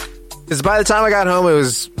 Because by the time I got home, it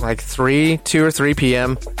was like 2 or 3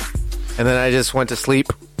 p.m. And then I just went to sleep.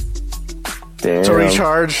 Damn. To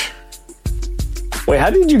recharge. Wait,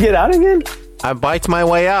 how did you get out again? I biked my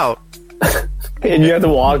way out. And you had to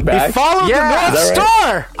walk back? You followed the North Is that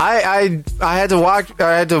Star! I had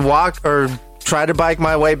to walk or try to bike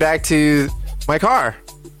my way back to my car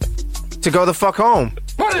to go the fuck home.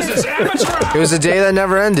 What is this, amateur? It was a day that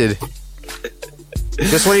never ended.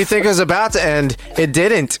 Just when you think it was about to end, it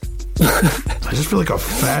didn't. I just feel like a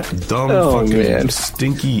fat, dumb, fucking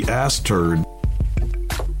stinky ass turd.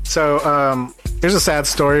 So, here's a sad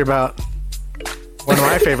story about one of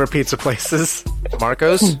my favorite pizza places.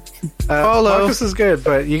 Marco's? Hello. Marco's is good,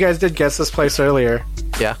 but you guys did guess this place earlier.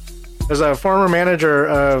 Yeah. There's a former manager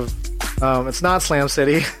of, it's not Slam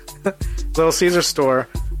City, Little Caesar store,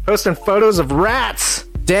 posting photos of rats.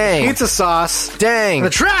 Dang. Pizza sauce. Dang. In the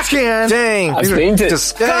trash can. Dang. I've These seen are it.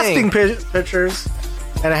 disgusting pictures.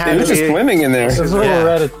 And it had It was just swimming in there. There's a little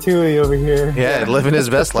ratatouille over here. Yeah, living his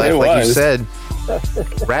best life, It like you was. said.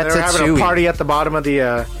 They were having a party at the bottom of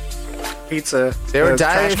the pizza. They were the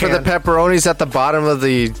diving trash for the can. pepperonis at the bottom of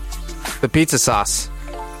the pizza sauce.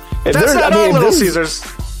 If That's there's- not I mean, all if Little there's- Caesars.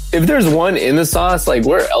 If there's one in the sauce, like,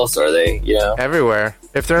 where else are they? You know? Everywhere.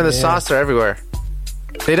 If they're in the sauce, they're everywhere.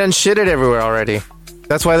 They done shit it everywhere already.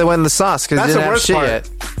 That's why they went in the sauce, because they That's didn't the have worst shit part.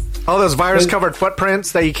 yet. All those virus-covered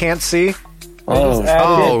footprints that you can't see. Oh,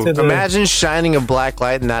 Oh, imagine shining a black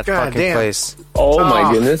light in that God fucking damn. place. oh my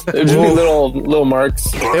Oh. goodness! It would just be little marks.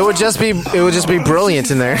 It would just be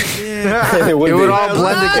brilliant in there. It would It would be. all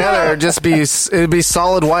blend together. It would be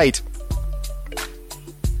solid white.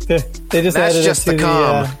 They just That's added just it the to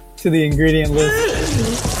calm. to the ingredient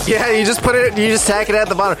list. Yeah, you just tack it at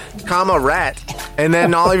the bottom, comma rat, and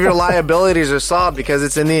then all of your liabilities are solved because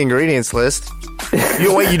it's in the ingredients list.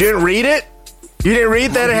 You didn't read it? You didn't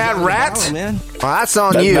read that it had rat? Oh, man. Well, that's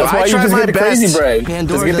on you. That's why I you tried just my get the best. crazy bread.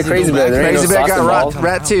 Pandora Just get the doesn't crazy go bread. back. There ain't Crazy no bread sauce got involved.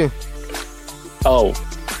 rat too. Oh,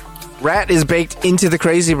 Rat is baked into the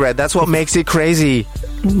crazy bread. That's what makes it crazy.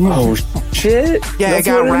 oh shit! Yeah, That's it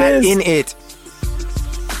got what rat is? in it.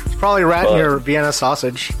 Probably rat in your Vienna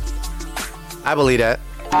sausage. I believe that.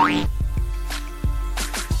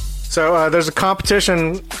 So there's a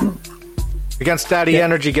competition against Daddy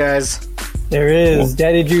Energy, guys. There is.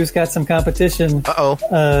 Daddy Juice got some competition.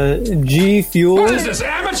 G Fuel What is this,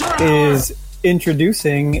 amateur? is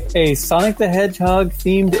introducing a Sonic the Hedgehog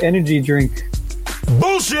themed energy drink.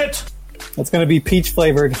 Bullshit! It's going to be peach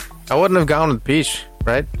flavored. I wouldn't have gone with peach,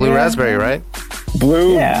 right? Blue raspberry, right?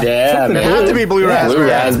 Blue. Yeah. Yeah, It man. had to be blue raspberry. Blue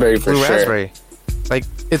raspberry for Blue sure. raspberry. Like,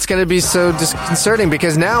 it's gonna be so disconcerting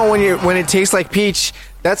because now when it tastes like peach,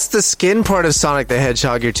 that's the skin part of Sonic the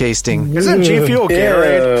Hedgehog you're tasting. Isn't G Fuel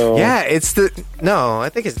Gatorade? Ew. Yeah, it's the no. I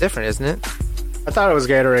think it's different, isn't it? I thought it was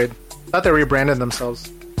Gatorade. thought they rebranded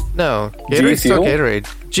themselves. No, Gatorade's still Fuel?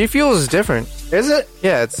 Gatorade. G Fuel is different. Is it?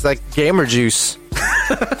 Yeah, it's like gamer juice.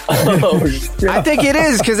 Oh, shit. I think it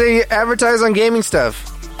is because they advertise on gaming stuff.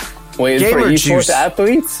 Wait, it's Gamer for esports juice.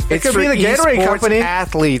 athletes? It could for be the Gatorade esports company.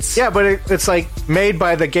 athletes. Yeah, but it's like made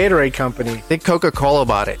by the Gatorade company I think Coca-Cola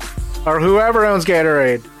bought it. or whoever owns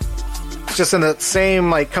Gatorade. It's just in the same,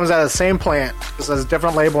 like, comes out of the same plant. Just has a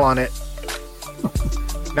different label on it. Know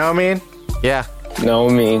what I mean? Yeah, No,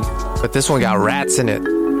 mean. but this one got rats in it.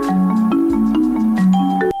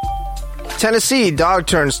 Tennessee dog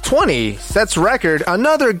turns 20, sets record,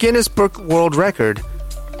 another Guinness Book World Record.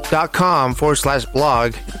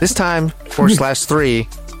 .com/blog, this time /3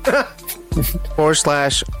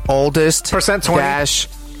 /oldest Percent 20. dash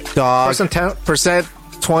dog Percent 10. percent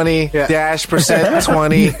 20 Yeah. dash percent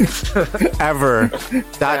 20 ever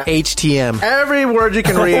 .htm. Every word you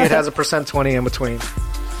can read has a percent 20 in between.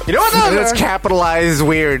 You know what? And it's capitalized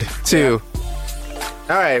weird too.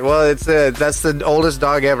 All right, well that's the oldest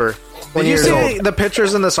dog ever. Did you see the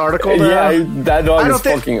pictures in this article? Though? Yeah, that dog I don't is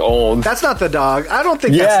think- fucking old. That's not the dog. I don't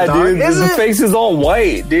think Yeah, that's the dog. dude, Is the it? face is all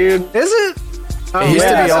white, dude. Is it? Oh, It used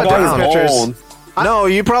to Yeah, be that all dog brown. is pictures. old. No,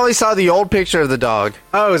 you probably saw the old picture of the dog.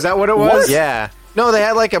 Oh, is that what it was? Yeah. No, they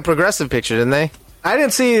had like a progressive picture, didn't they? I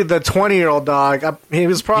didn't see the 20-year-old dog. He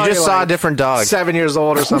was probably You just saw a like different dog. 7 years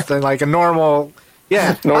old or something, like a normal.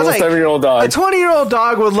 Yeah, I Normal was like, 7-year-old dog. A 20-year-old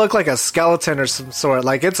dog would look like a skeleton or some sort.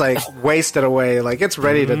 Like it's like wasted away. Like it's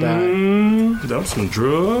ready to die. That was some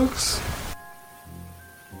drugs.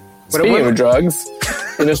 Speaking of drugs,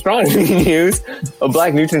 in astronomy news, a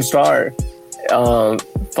black neutron star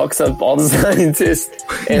fucks up all the scientists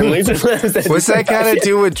and laser labs. What's that got to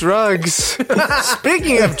do with drugs?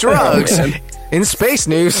 Speaking of drugs, in space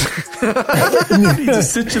news,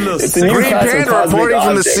 Just sit your little It's a new Green class of Panda cosmic reporting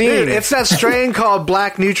from the object. scene. Dude, it's that strain called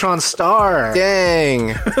black neutron star.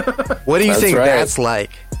 Dang. What do you That's think right. that's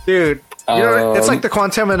like? Dude, it's like the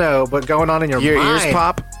quantumino, but going on in your Your mind. ears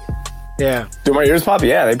pop? Yeah. Do my ears pop?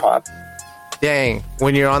 Yeah, they pop. Dang.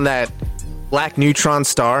 When you're on that black neutron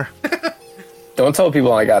star? Don't tell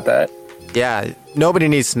people I got that. Yeah, nobody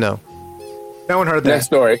needs to know. No one heard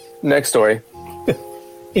that. Next story.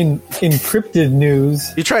 In encrypted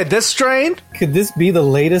news, You tried this strain? could this be the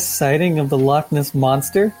latest sighting of the Loch Ness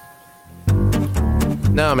Monster?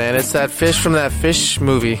 No, man, it's that fish from that fish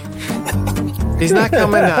movie. He's not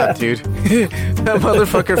coming out, dude. That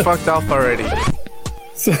motherfucker fucked off already.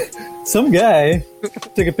 So, some guy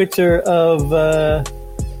took a picture of the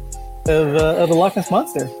Loch Ness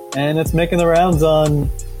Monster, and it's making the rounds on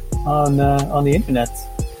the internet.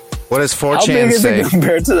 What does How 4chan big is say? it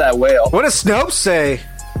compared to that whale? What does Snopes say?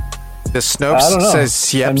 The I don't Snopes know. says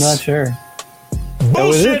yeps. I'm not sure.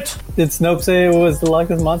 Bullshit! Did Snopes say it was the Loch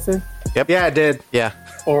Ness Monster? Yeah, it did. Yeah.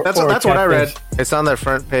 Or, That's or what I read. catfish? It's on their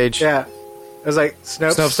front page. Yeah. It was like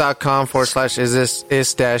Snopes. Snopes.com /is this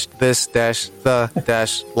is dash this dash the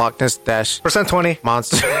dash Loch Ness dash Percent 20.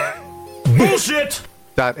 monster Bullshit!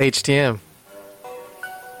 .htm.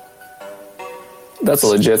 That's a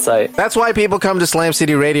legit site. That's why people come to Slam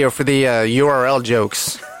City Radio for the URL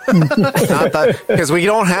jokes. Because we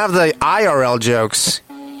don't have the IRL jokes.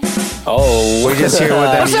 Oh, We just hear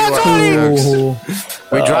with them URL jokes.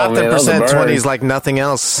 Ooh. We drop the man, that was a percent burn. 20s like nothing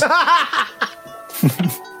else.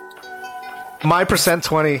 My percent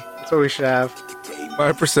 20. That's what we should have.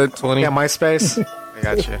 5% 20. Yeah, MySpace. I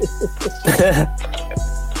got you.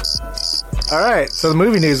 All right. So the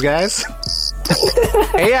movie news, guys.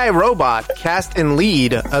 AI robot cast in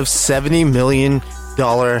lead of $70 million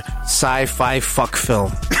sci-fi fuck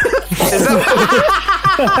film.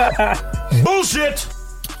 Bullshit!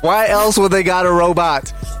 Why else would they got a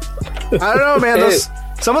robot? I don't know, man.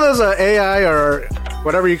 Some of those AI or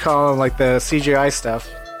whatever you call them, like the CGI stuff.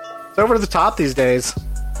 It's over the top these days.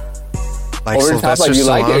 Like over the top, Sylvester like you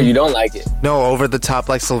like it or Stallone? you don't like it. No, over the top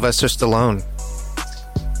like Sylvester Stallone.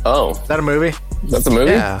 Oh, Is that a movie? that's a movie?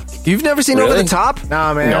 Yeah. You've never seen Over Really? the Top?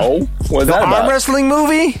 Nah, man. No. What's The that arm about? wrestling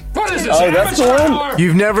movie? What is this? Oh, that's the amateur one? hour?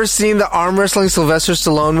 You've never seen the arm wrestling Sylvester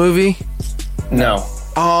Stallone movie? No.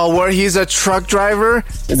 Oh, where he's a truck driver,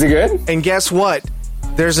 Is it good? and guess what?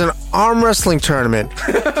 There's an arm wrestling tournament.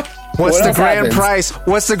 What's What the else grand happens? prize?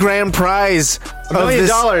 What's the grand prize? $1 million.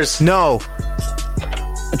 No.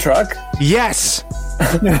 A truck? Yes.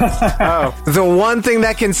 Oh, The one thing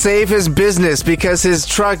that can save his business because his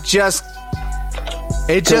truck just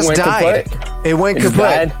went died. kaput? It went It's kaput.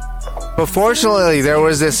 bad? But fortunately, there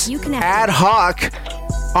was this You can have ad hoc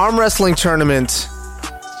arm wrestling tournament.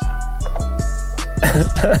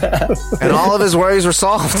 And all of his worries were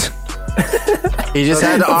solved. He just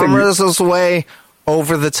had to arm wrestle his way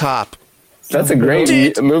over the top. That's a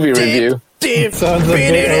great movie review. Sounds a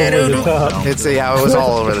bit over the top. It was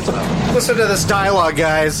all over the top. Listen to this dialogue,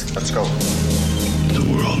 guys. Let's go.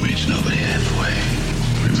 The world meets nobody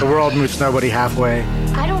halfway. The world meets nobody halfway.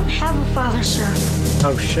 I don't have a father, sir.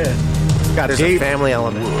 Oh, shit. Got There's deep. a family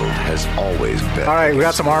element. The world has always been. All right, we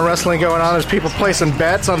got some arm wrestling going on. There's people placing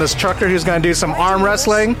bets on this trucker who's going to do some arm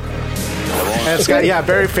wrestling. And it's got,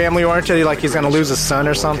 very family oriented. Like he's going to lose his son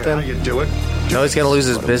or something. How you do it? No, he's gonna lose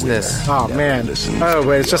his business. Oh, man. Oh,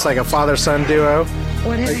 wait, it's just like a father-son duo.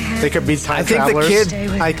 They could be time travelers.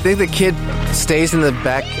 I think the kid stays in the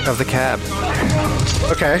back of the cab.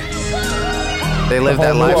 Okay. They live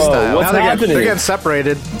that lifestyle. What's Now happening? they're getting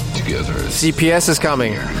separated. Together. CPS is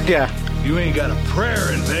coming. Yeah. You ain't got a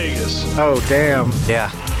prayer in Vegas. Oh, damn. Yeah.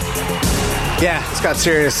 Yeah, it's got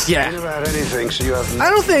serious. Yeah. About anything, so you have.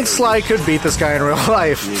 I don't think Sly could beat this guy in real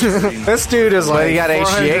life. This dude is like he got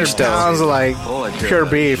 400 HGH though. pounds of like pure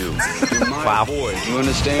beef. Wow. You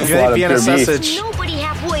understand? You ain't Vienna pure beef. Sausage. Nobody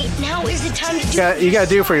halfway. Now is the time to do You gotta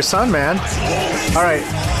do it for your son, man. All right,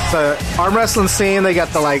 the arm wrestling scene. They got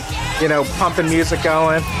the pumping music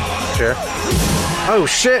going. Sure. Oh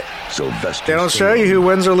shit! So best. They don't show you who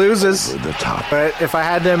wins or loses. Over the top. But if I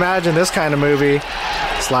had to imagine this kind of movie,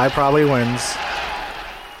 Sly probably wins.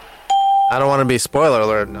 I don't want to be spoiler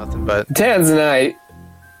alert or nothing, but Tanzanite,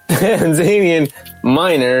 Tanzanian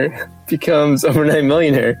miner becomes overnight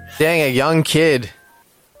millionaire. dang, a young kid.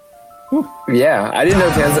 Yeah, I didn't know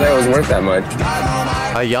Tanzanite was worth that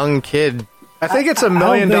much. A young kid. I think it's $1 I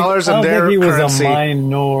million don't in their think he was currency. a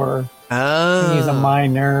minor. Oh. He's a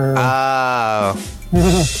minor. Oh.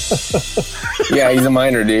 Yeah, he's a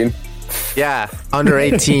miner, dude. Yeah. Under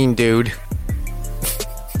 18, dude.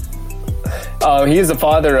 Oh, he is the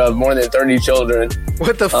father of more than 30 children.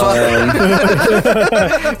 What the fuck?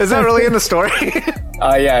 Is that really in the story?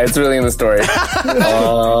 Yeah, it's really in the story.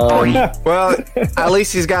 Well, at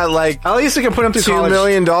least he's got like At least you can put him through $2 college.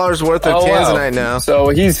 million worth of Tanzanite now. So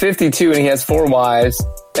he's 52 and he has 4 wives,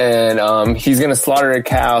 and he's going to slaughter a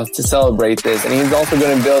cow to celebrate this, and he's also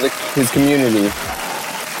going to build his community.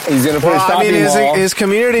 He's going to put a shopping mall. His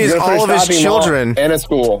community is He's gonna put all a of his shopping mall children. and a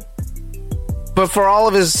school. But for all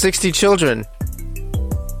of his 60 children,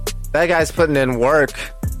 that guy's putting in work.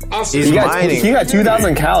 He's He mining. got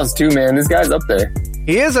 2,000 cows too, man. This guy's up there.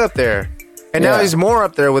 He is up there. And now Yeah. he's more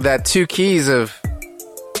up there with that 2 keys of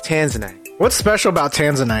Tanzanite. What's special about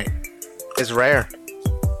Tanzanite? It's rare.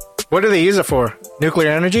 What do they use it for? Nuclear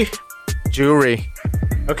energy? Jewelry.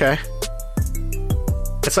 Okay.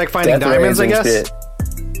 It's like finding Death diamonds, I rays and guess. shit.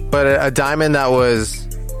 But a diamond that was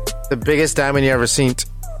the biggest diamond you ever seen.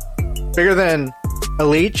 Bigger than a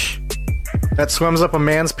leech that swims up a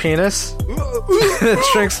man's penis. That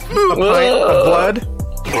drinks a pint of blood.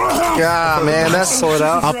 Yeah, man, that's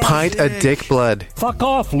a pint of dick blood. Fuck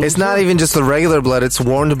off, It's not even just the regular blood, it's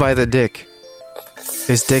warmed by the dick.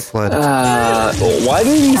 It's dick blood. Why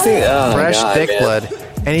did you say Fresh God, dick man. blood.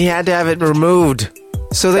 And he had to have it removed.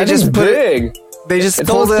 So they That just is put big. it, they just It's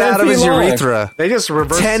pulled almost it 10 out of feet his long. urethra. They just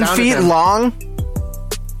reverse 10 sounded feet him. long?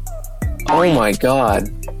 Oh my God.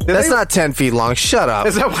 That's not 10 feet long. Shut up.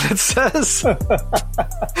 Is that what it says?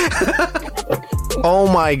 Oh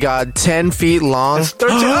my God, 10 feet long?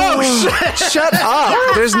 Oh, shit. Shut up.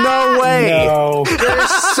 There's no way. No. They're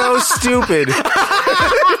so stupid.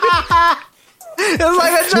 It's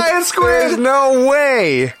like a giant squid. There's no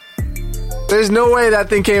way. There's no way that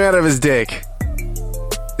thing came out of his dick.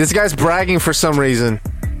 This guy's bragging for some reason.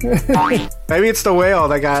 Maybe it's the whale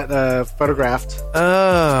that got photographed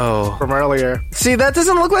Oh. from earlier. See, that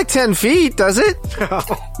doesn't look like 10 feet, does it?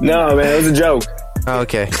 No, man, it was a joke.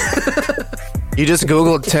 Okay. You just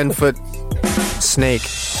Googled 10-foot snake.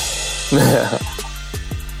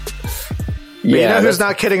 You know who's that's-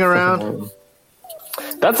 not kidding around?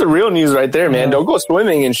 That's the real news right there, man. Don't go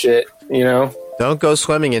swimming and shit, you know? Don't go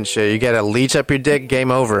swimming and shit. You gotta leech up your dick, game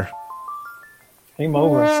over. Game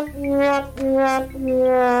over.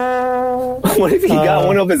 What if he got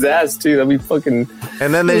one up his ass, too? That'd be fucking...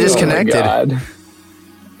 And then they just Oh my connected. God.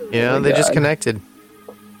 You know, Oh my they just God. connected.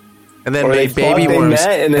 And then Or made they baby fucked, they worms.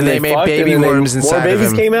 met, and then they they made fucked, baby and then worms more inside of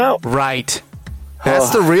babies him. came out? Right. That's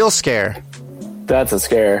the real scare. That's a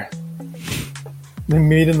scare. They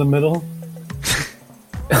meet in the middle.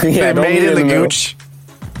 Yeah, They don't made meet in the middle. gooch.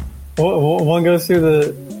 One goes through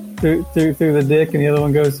the through the dick, and the other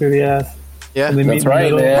one goes through the ass. Yeah, And they meet That's in the right,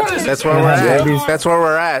 middle. man. that's where And we're have at. babies. That's where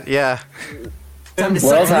we're at, yeah. What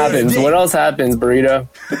else happens? What else happens, Burrito?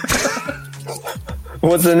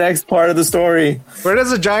 What's the next part of the story? Where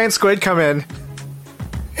does a giant squid come in?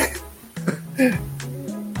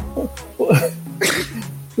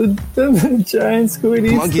 The giant squid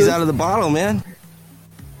eats Monkey's out of the bottle, man.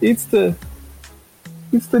 eats the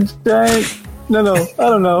It's the giant. No, I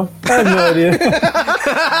don't know. I have no idea.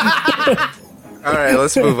 All right,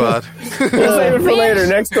 let's move on. We'll save it for later.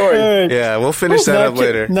 Next story. Right. Yeah, we'll finish that up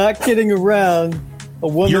later. Not kidding around. A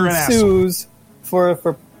woman sues for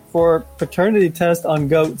paternity test on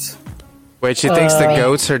goats. Wait, she thinks the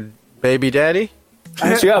goats are baby daddy?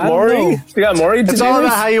 She got Maury? She got Maury? It's all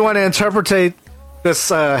about how you want to interpret this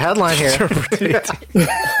headline here.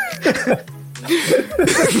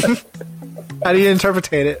 How do you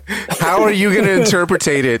interpret it? How are you going to interpret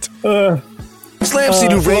it? Slam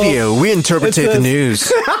City Radio, we interpret the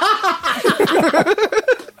news.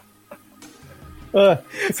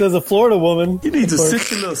 It says a Florida woman. You need to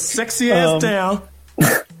sit your little sexy ass down.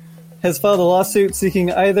 Has filed a lawsuit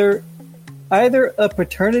seeking either a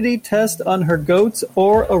paternity test on her goats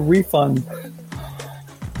or a refund.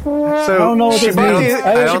 So I don't know what she this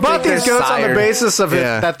means. bought these goats on the basis of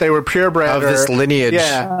that they were purebred of this lineage.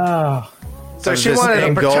 Yeah. So Of she this wanted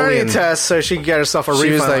a paternity Angolian. test so she could get herself a refund.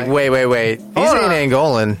 She was like, wait. He's Hold on. ain't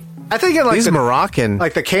Angolan. I think in He's Moroccan.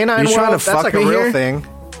 Like the canine You trying world, to that's fuck like a me real here? thing.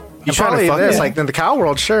 You trying to fuck this, me? like in the cow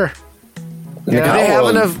world, sure. Do they have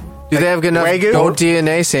enough? Do they have enough Wagyu? goat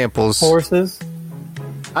DNA samples? Horses?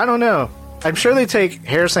 I don't know. I'm sure they take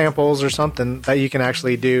hair samples or something that you can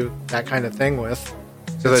actually do that kind of thing with.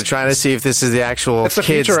 So they're trying to see if this is the actual It's the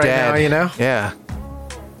kid's future right dad. now, you know? Yeah.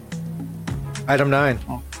 Item 9.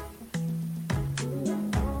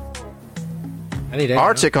 I need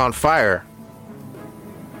Arctic on fire.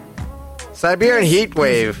 Siberian heat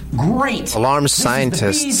wave. Great. Alarms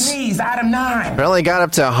scientists. Item 9. Apparently got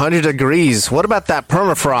up to 100 degrees. What about that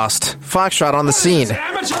permafrost? Foxtrot on the scene.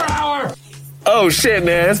 Amateur hour. Oh shit,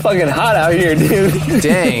 man! It's fucking hot out here, dude.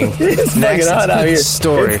 Dang. It's Next fucking hot out here.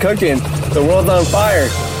 story. It's cooking. The world's on fire.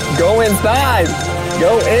 Go inside.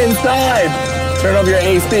 Go inside. Turn off your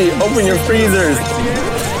AC. Open your freezers.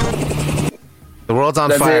 The world's on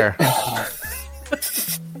That's fire.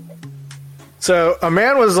 So, a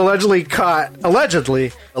man was allegedly caught,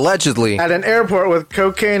 allegedly, at an airport with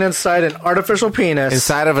cocaine inside an artificial penis.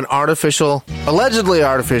 Inside of an allegedly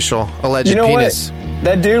artificial, alleged You know penis. what?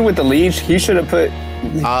 That dude with the leech, he should have put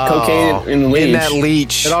cocaine in the leech. In that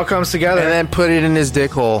leech. It all comes together. And then put it in his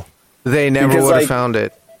dick hole. They never Because, would have like, found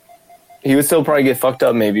it. He would still probably get fucked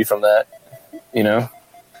up maybe from that. You know?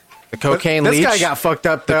 The cocaine This leech. guy got fucked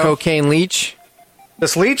up, though. The cocaine leech.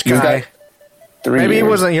 This leech He's guy. got 3 Maybe he years.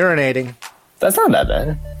 wasn't urinating. That's not that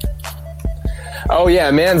bad. Oh yeah,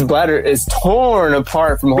 a man's bladder is torn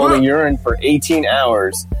apart from holding urine for 18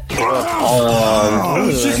 hours.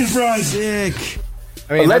 Chicken fried dick.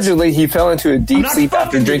 I mean, Allegedly, he fell into a deep sleep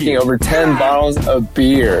after drinking over 10 bottles of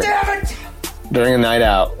beer during a night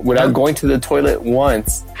out without going to the toilet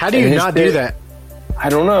once. How do you not do that? I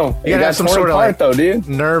don't know. You gotta have some sort of like though, dude.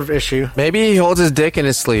 nerve issue. Maybe he holds his dick in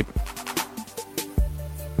his sleep.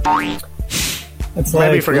 It's Maybe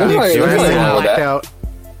he like, forgot. Really? He Really? blacked out.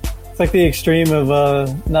 it's like the extreme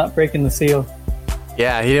of not breaking the seal.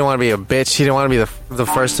 Yeah, he didn't want to be a bitch. He didn't want to be the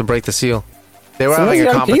first to break the seal. They were Sometimes having you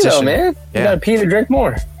a gotta pee competition. though, man. You Yeah. gotta pee to drink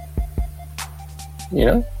more. You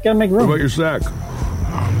know? Gotta make What room. about your sack?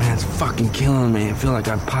 Oh man, it's fucking killing me. I feel like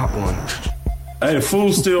I popped one. Hey, the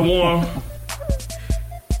food's still warm.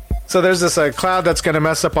 So there's this cloud that's going to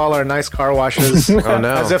mess up all our nice car washes. Oh,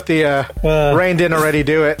 no. As if the rain didn't already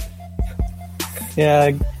do it.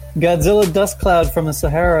 Yeah, Godzilla dust cloud from the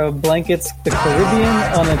Sahara blankets the Caribbean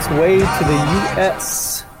on its way to the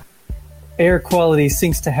U.S. Air quality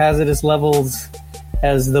sinks to hazardous levels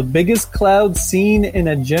as the biggest cloud seen in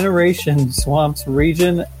a generation swamps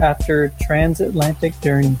region after transatlantic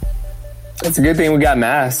journey. It's a good thing we got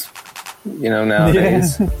masks. You know,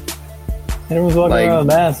 nowadays. Yeah. Everyone's walking Like- around with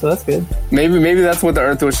masks, so that's good. Maybe that's what the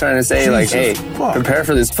Earth was trying to say. Like, hey, prepare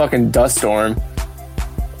for this fucking dust storm.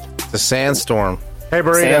 The sandstorm. Hey,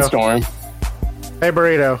 Burrito. Sandstorm. Hey,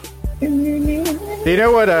 Burrito. Do you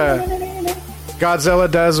know what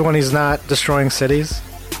Godzilla does when he's not destroying cities?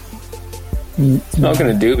 Smoking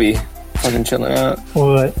a doobie. Fucking chilling out.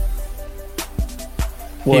 What?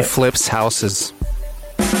 He flips houses.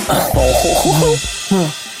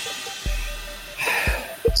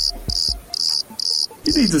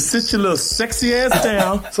 You need to sit your little sexy ass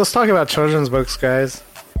down. So let's talk about children's books, guys.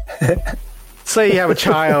 Say you have a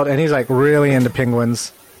child and he's like really into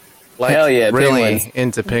penguins. Like, Hell yeah, really penguins.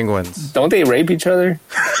 into penguins. Don't they rape each other?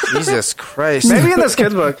 Jesus Christ. Maybe in this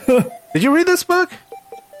kid's book. Did you read this book?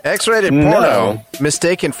 X-rated No. porno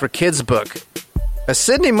mistaken for kids' book. A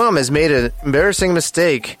Sydney mom has made an embarrassing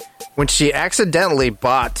mistake when she accidentally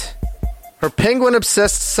bought her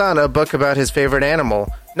penguin-obsessed son a book about his favorite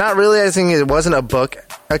animal, not realizing it wasn't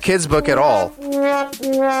a kid's book at all.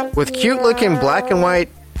 With cute-looking black and white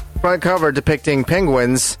front cover depicting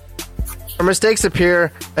penguins, her mistakes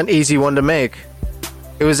appear an easy one to make.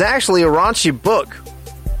 It was actually a raunchy book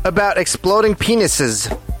about exploding penises.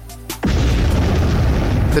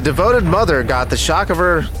 The devoted mother got the shock of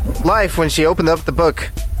her life when she opened up the book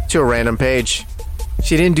to a random page.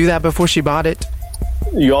 She didn't do that before she bought it.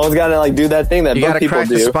 You always gotta like do that thing that You book gotta people crack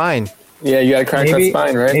do. the spine. Yeah, you gotta crack that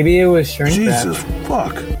spine, right? Maybe it was shrink wrap. Jesus,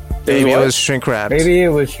 fuck. Maybe it was shrink wrapped. Maybe it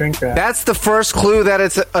was shrink wrap. That's the first clue that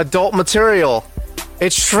it's adult material.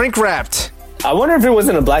 It's shrink wrapped. I wonder if it was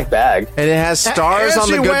in a black bag. And it has stars And on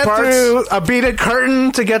she the good went parts. through a beaded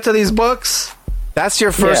curtain to get to these books. That's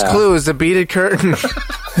your first Yeah. clue is the beaded curtain.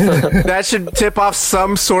 That should tip off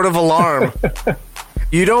some sort of alarm.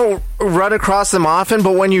 You don't run across them often,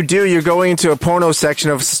 but when you do, you're going into a porno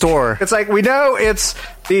section of a store. It's like, we know it's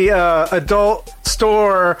the adult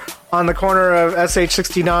store on the corner of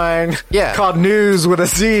SH69 called News with a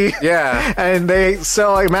Z. Yeah. And they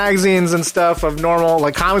sell like magazines and stuff of normal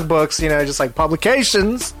like comic books, you know, just like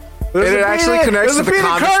publications. And it actually connects to the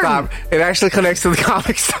comic stop. It actually connects to the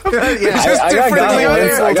comic stop. It's just I got differently one.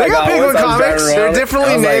 labeled. I got Penguin one. I was comics. driving They're around.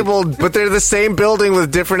 differently I was like- labeled, but they're the same building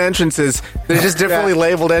with different entrances. They're just differently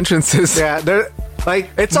labeled entrances. Yeah, they're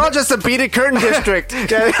like it's all just a beaded curtain district. The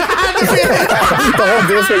whole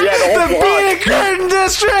district, yeah, the whole the block. beaded curtain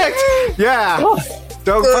district. Yeah.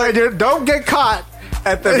 Don't get caught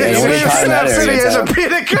at the Yeah, don't get caught in that area, city as a Tom.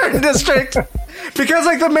 beaded curtain district. Because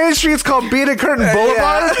like the main street's called Beaded Curtain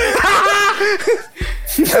Boulevard.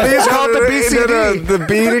 And they just call it the BCD. The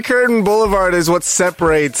beaded curtain boulevard is what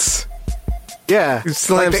separates. Yeah.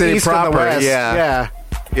 Slam like the City east and the proper, west. yeah.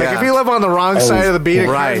 Like if you live on the wrong side of the beaded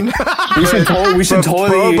curtain. We should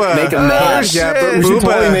totally Boba. make a map. Yeah, but we should Booba-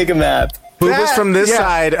 totally make a map. Booba's from this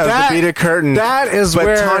side of the beaded curtain. That is but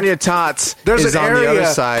where Tanya Tots there's is an on area the other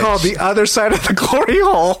side. called the other side of the glory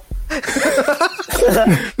hole.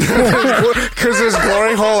 Because there's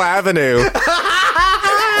Glory Hole Avenue.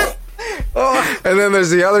 And then there's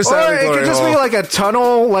the other side Or of the it Glory could just Hole. be like a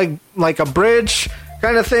tunnel, like a bridge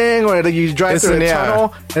kind of thing, where you drive through a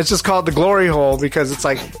tunnel. And it's just called the glory hole because it's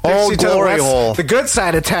like Old takes you to the glory west- hole. the good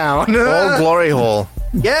side of town. Old Glory Hole.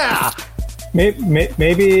 Yeah. Maybe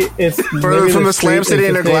it's From maybe the Slam street City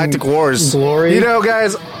is the Intergalactic thing, Wars. Glory. You know,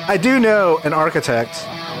 guys, I do know an architect,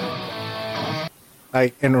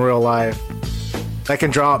 like in real life, that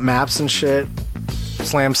can draw up maps and shit.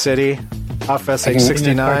 Slam City, off I can get a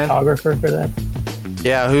SH69. cartographer for that.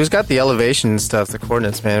 Yeah, who's got the elevation stuff, the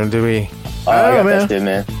coordinates, man? Do we? Oh, I got man. that shit,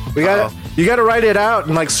 man. We got you got to write it out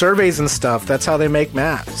in like surveys and stuff. That's how they make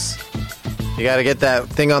maps. You got to get that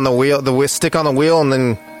thing on the wheel, stick on the wheel, and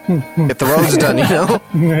then get the roads done. You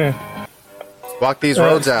know, walk these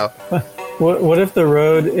roads out. What if the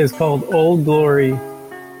road is called Old Glory,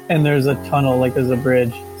 and there's a tunnel, like there's a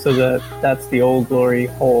bridge, so that's the Old Glory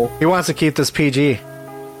hole. He wants to keep this PG.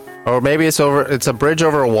 Or maybe it's a bridge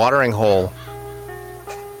over a watering hole.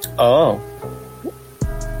 Oh.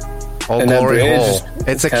 Old And that Glory bridge Hole. is-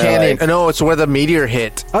 It's a kinda canyon. like- No, it's where the meteor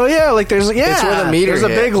hit. Oh yeah, like there's It's where the meteor there's a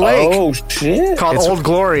hit. big lake Oh shit. called Old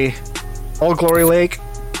Glory Lake.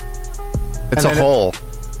 It's And a then hole.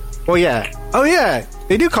 Well, yeah. Oh yeah,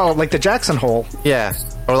 they do call it like the Jackson Hole. Yeah.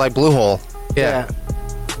 Or like Blue Hole. Yeah.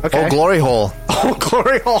 Okay. Old Glory Hole. Old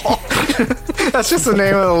Glory Hole. That's just the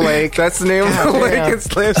name of the lake. That's the name of the God lake damn. in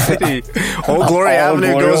Slam City. Old Glory Old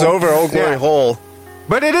Avenue Glory goes Hole. over Old Glory Yeah. Hole.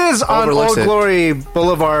 But it is on Overlooks Old it. Glory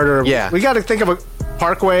Boulevard, or Yeah. we got to think of a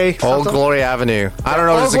parkway. Old something. Glory Avenue. I don't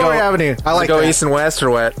know. Old Does it Glory go, Avenue. I like go that. east and west or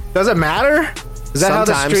what? Does it matter? Is that how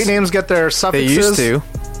the Sometimes. street names get their They suffixes? used to.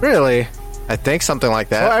 Really? I think something like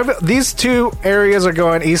that. Well, these two areas are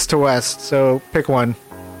going east to west, so pick one.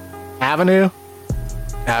 Avenue.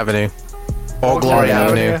 Avenue. Old Glory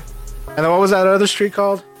Avenue. And then what was that other street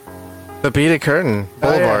called? The Beaded Curtain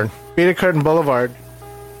Boulevard. Oh, yeah. Beaded Curtain Boulevard.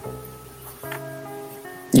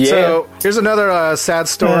 Yeah. So here's another sad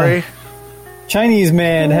story. Chinese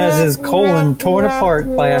man has his colon torn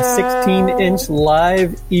apart by a 16-inch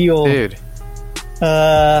live eel. Dude.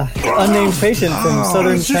 Unnamed patient from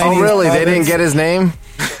southern Chinese. Oh, really? They province. didn't get his name?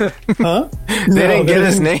 Huh? They didn't get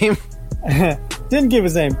his name? Didn't give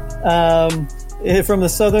his name. From the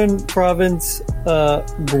southern province,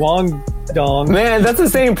 Guangdong. Man, that's the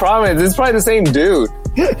same province. It's probably the same dude.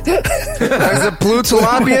 Is it Blue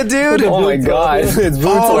Tilapia, dude? Oh my god. It's Blue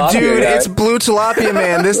Oh, Tilapia, dude, guy. it's Blue Tilapia,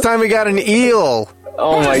 man. This time we got an eel.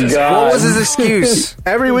 Oh my god. What was his excuse?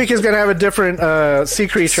 Every week is going to have a different sea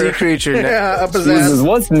creature. Sea creature. Yeah, up his Jesus, ass.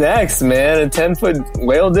 what's next, man? A 10-foot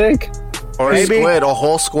whale dick? Or Maybe. a squid, a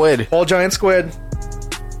whole squid. Whole giant squid.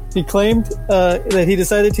 He claimed that he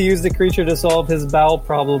decided to use the creature to solve his bowel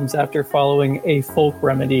problems after following a folk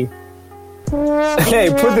remedy. Hey,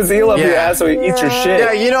 put this eel up your ass so he eats your shit.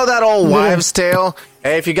 Yeah, you know that old wives' tale?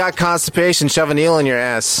 Hey, if you got constipation, shove an eel in your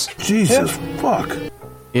ass. Jesus, fuck.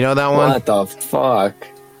 You know that one? What the fuck?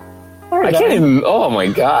 I can't even... Oh, my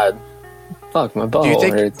God. Fuck, my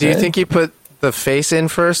butthole hurts. Do you think you put the face in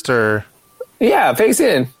first, or... Yeah, face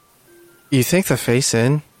in. You think the face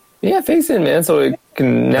in? Yeah, face in, man, so it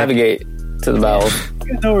can navigate to the bowels.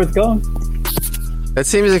 You know where it's going. That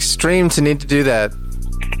seems extreme to need to do that.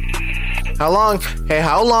 How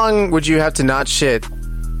long would you have to not shit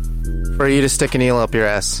for you to stick an eel up your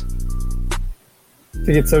ass?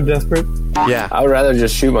 To get so desperate? Yeah. I would rather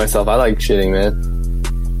just shoot myself. I like shitting, man.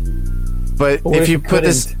 But if you put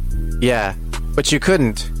this... Yeah, but you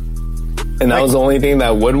couldn't. And that was the only thing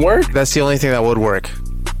that would work? That's the only thing that would work.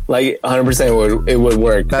 Like, 100% it would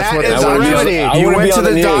work. That's what is the remedy. You went to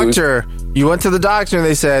the doctor. You went to the doctor and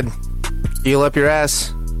they said, eel up your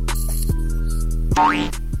ass.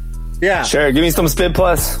 Yeah. Sure, give me some Spit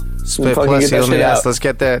Plus. Spit Plus, eel in the ass. Let's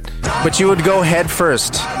get that. But you would go head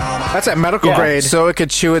first. That's at medical grade. So it could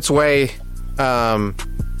chew its way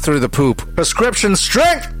through the poop. Prescription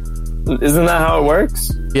strength! Isn't that how it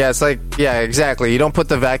works? Yeah, it's like, yeah, exactly. You don't put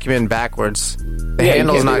the vacuum in backwards. The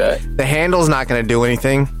handle's not going to do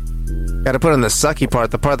anything. Got to put in the sucky part,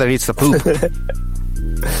 the part that eats the poop.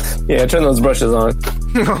 Yeah, turn those brushes on.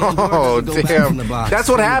 Oh, damn. That's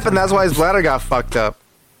what happened. That's why his bladder got fucked up.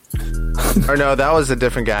 Or no, that was a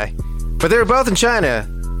different guy. But they were both in China.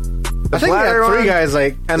 I think we got 3 guys,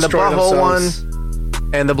 like, and the butthole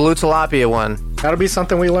one, and the blue tilapia one. That'll be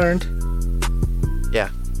something we learned. Yeah.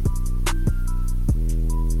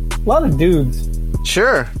 A lot of dudes.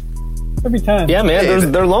 Sure. Every time. Yeah,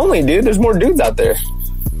 man, they're lonely, dude. There's more dudes out there.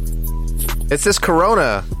 It's this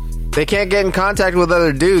corona. They can't get in contact with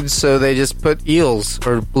other dudes, so they just put eels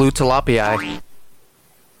or blue tilapia.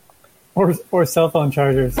 Or cell phone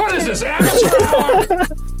chargers. What is this, amateur?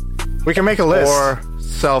 We can make a list. Or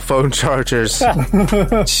cell phone chargers.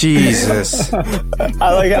 Jesus.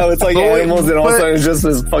 I like how it's like animals and all of a sudden it's just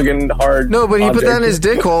this fucking hard. No, but he put that in his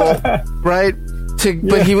dick hole, right?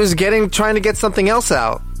 But he was trying to get something else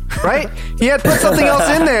out. Right? He had put something else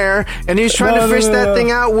in there, and he was trying to fish that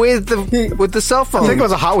thing out with the cell phone. I think it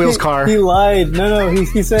was a Hot Wheels car. He lied. No.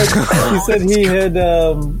 He said he had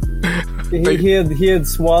he had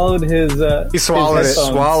swallowed his. He swallowed his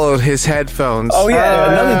swallowed his headphones. Oh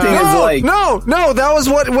yeah. Another thing is like no. That was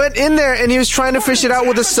what went in there, and he was trying to fish it out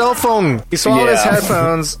with a cell phone. He swallowed his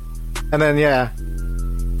headphones, and then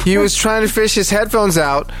he was trying to fish his headphones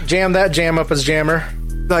out. Jam up his jammer,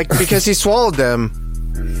 because he swallowed them.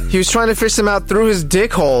 He was trying to fish them out through his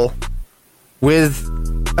dick hole with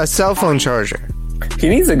a cell phone charger. He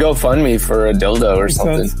needs a GoFundMe for a dildo or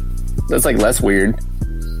something. That's like less weird.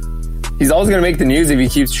 He's always going to make the news if he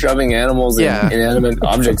keeps shoving animals and inanimate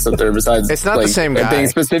objects up there besides... It's not the same guy. Thing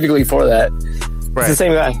specifically for that. Right. It's the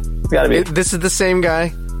same guy. It's got to be. This is the same guy?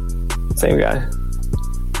 Same guy.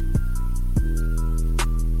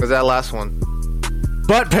 Was that last one?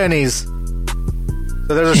 Butt pennies.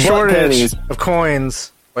 So there's a shortage of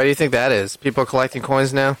coins. Why do you think that is? People collecting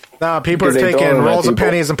coins now? No, people are taking rolls of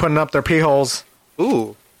pennies and putting up their pee holes.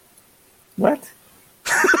 Ooh. What?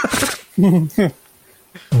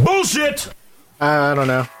 Bullshit! I don't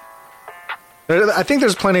know. I think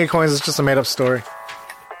there's plenty of coins. It's just a made-up story.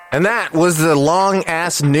 And that was the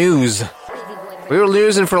long-ass news. We were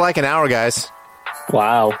losing for like an hour, guys.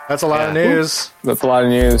 Wow. That's a lot of news. That's a lot of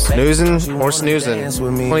news. Snoozing or snoozing.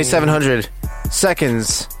 2,700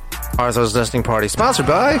 seconds. Arthur's listening party. Sponsored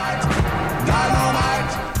by...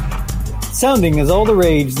 Sounding is all the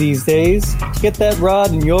rage these days. Get that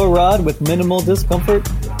rod in your rod with minimal discomfort.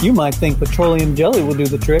 You might think petroleum jelly will do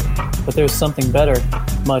the trick, but there's something better.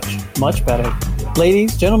 Much, much better.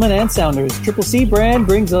 Ladies, gentlemen, and sounders, Triple C brand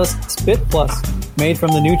brings us Spit Plus. Made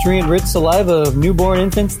from the nutrient-rich saliva of newborn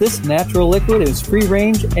infants, this natural liquid is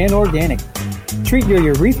free-range and organic. Treat your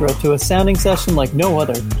urethra to a sounding session like no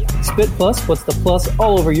other. Spit Plus puts the plus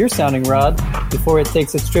all over your sounding rod before it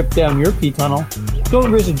takes its trip down your pee tunnel.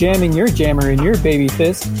 Don't risk jamming your jammer in your baby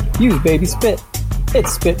fist. Use Baby Spit.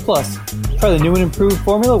 It's Spit Plus. Try the new and improved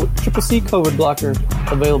formula with Triple C COVID Blocker.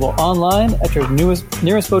 Available online at your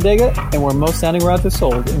nearest bodega and where most sounding rods are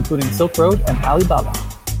sold, including Silk Road and Alibaba.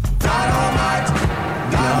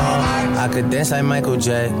 I could dance like Michael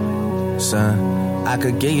Jackson. I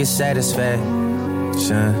could get you satisfaction.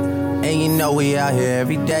 And you know we out here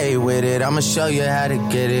every day with it. I'ma show you how to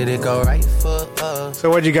get it. It go right foot up. So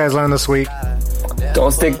what'd you guys learn this week?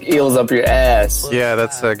 Don't stick eels up your ass. Yeah,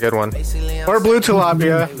 that's a good one. Or blue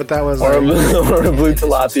tilapia, but that was... Or a blue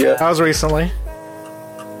tilapia. That was recently.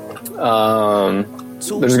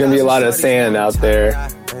 There's going to be a lot of sand out there.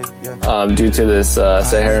 due to this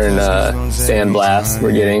Saharan sandblast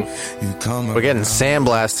we're getting. We're getting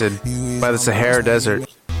sandblasted by the Sahara Desert.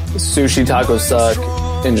 Sushi tacos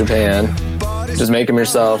suck in Japan. Just make them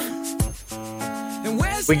yourself.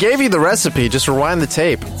 We gave you the recipe. Just rewind the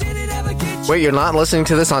tape. Wait, you're not listening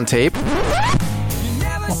to this on tape?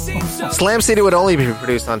 Slam City would only be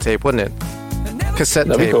produced on tape, wouldn't it? Cassette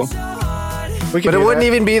That'd tape. be cool. But it wouldn't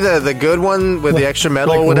even be the good one with the extra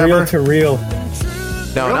metal or whatever? Reel to reel.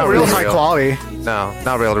 No, not real real to high real. quality. No,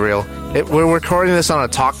 not real to real. We're recording this on a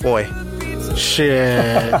Talkboy.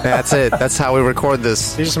 Shit. That's it. That's how we record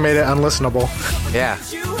this. You just made it unlistenable. Yeah.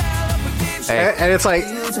 Hey. And it's like...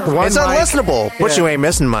 It's unlistenable, but you ain't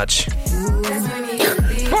missing much.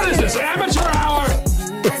 What is this, amateur hour?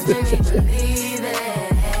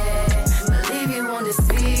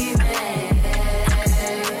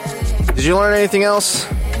 Did you learn anything else?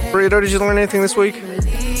 Burrito, did you learn anything this week?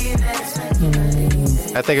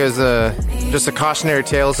 I think it was just a cautionary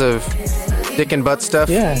tales of dick and butt stuff.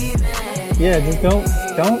 Yeah. Yeah, just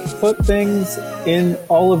don't put things in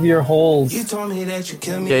all of your holes.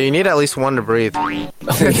 Yeah, you need at least one to breathe.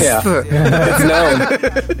 Yeah. It's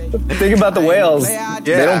known. Think about the whales.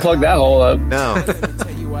 They don't plug that hole up. No.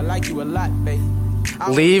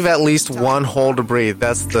 Leave at least one hole to breathe.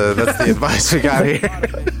 That's the advice we got here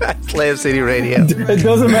at Slam City Radio. It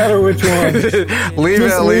doesn't matter which one. Leave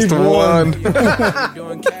Just at least leave one.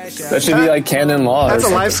 That should be like canon law. That's a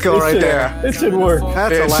life skill right there. It should work.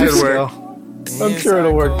 That's Yeah, a it life should skill. work. I'm sure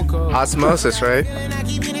it'll work. Osmosis, right?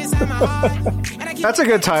 That's a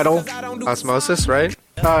good title. Osmosis, right?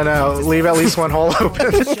 Oh no, leave at least one hole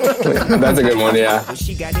open. That's a good one, yeah.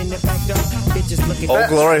 Old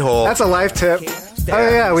Glory Hole. That's a life tip. Oh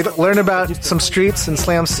yeah, we learned about some streets in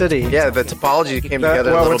Slam City. Yeah, the topology came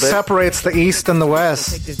together a little what bit. separates the east and the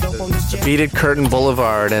west. The Beaded Curtain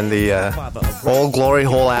Boulevard and the Old Glory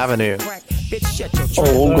Hole Avenue.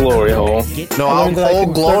 Old Glory Hole. No, I learned that I Old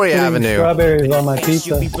can Glory start putting Avenue. Strawberries on my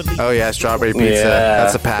pizza. Oh yeah, strawberry pizza. Yeah.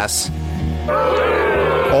 That's a pass.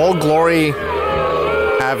 Old Glory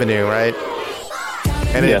Avenue, right?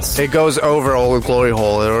 And Yes. it goes over Old Glory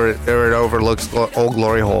Hole, or it overlooks Old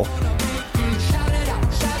Glory Hole.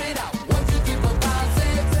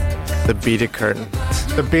 The Beaded Curtain.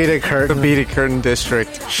 The Beaded Curtain. The Beaded Curtain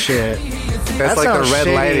District. Shit. That's like the red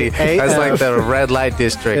light. That's like the red light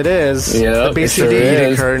district. It is. Yep, the it sure BCD.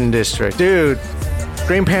 Beaded is. Curtain District. Dude,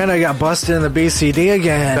 Green Panda got busted in the BCD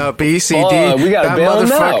again. The BCD. Oh, we gotta that bail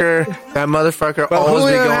him out. motherfucker But always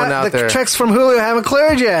be Julio going out the there. checks from Julio haven't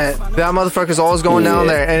cleared yet. That motherfucker's always going down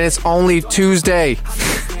there, and it's only Tuesday.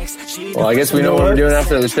 Well, I guess we know what we're doing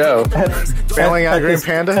after the show. Bailing out At Green the-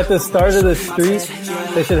 Panda. At the start of the street,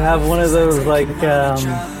 they should have one of those like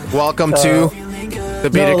Welcome to the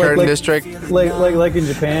Beaded Curtain District. like in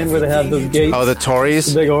Japan where they have those gates. Oh, the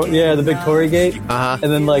Tories. the big Tory gate. Uh-huh.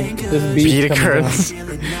 And then like this Beaded bead curtains.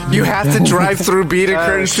 You have to drive through beaded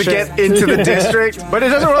curtains to shit. get into the district. But it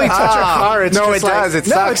doesn't really touch your car. It's no, just it like, does. It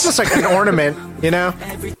no, sucks. it's just like an ornament, you know?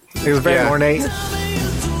 It was very Yeah. ornate.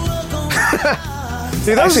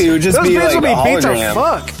 Dude, Actually, it would just those be beads like would be a beat to hologram.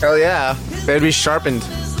 fuck. Hell yeah. They'd be sharpened.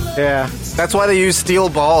 Yeah. That's why they use steel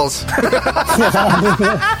balls.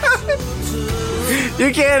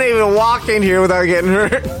 You can't even walk in here without getting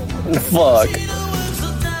hurt. Fuck.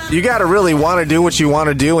 You gotta really want to do what you want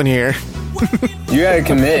to do in here. You gotta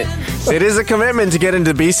commit. It is a commitment to get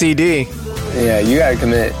into BCD. Yeah, you gotta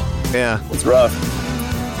commit. Yeah. It's rough.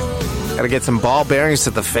 Gotta get some ball bearings to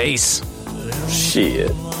the face.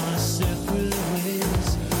 Shit.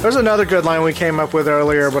 There's another good line we came up with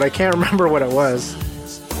earlier, but I can't remember what it was.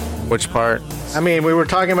 Which part? I mean, we were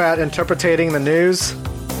talking about interpreting the news.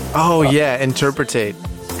 Oh, yeah, interpretate.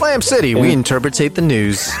 Slam City, we interpretate the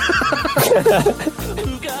news.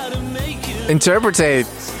 Interpretate.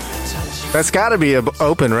 That's gotta be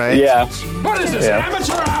open, right? Yeah. What is this,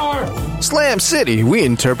 amateur hour? Slam City, we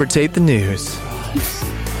interpretate the news.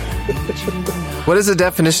 What is the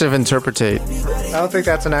definition of interpretate? I don't think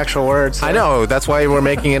that's an actual word. So. I know, that's why we're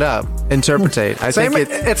making it up. Interpretate. I think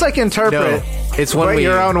it's like interpret. No, it's when Wait,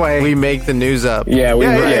 your own way. we make the news up. Yeah,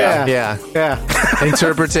 Yeah.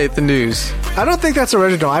 Interpretate the news. I don't think that's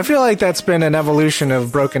original. I feel like that's been an evolution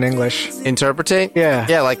of broken English. Interpretate? Yeah.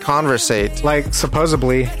 Yeah, like conversate. Like,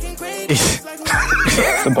 supposedly.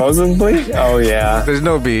 Supposedly? Oh, yeah. There's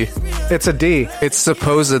no B. It's a D. It's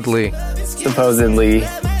supposedly. Supposedly.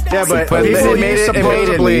 Yeah, but But people it made use it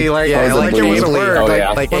supposedly, like, yeah, like it was a ably. word. Oh, like, yeah.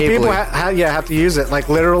 Like when ably. people have to use it, like,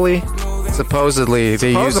 literally. Supposedly,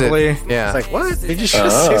 they Supposedly. use it. Yeah. It's like, what? Did you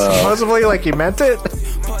just say supposedly like you meant it?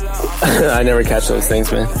 I never catch those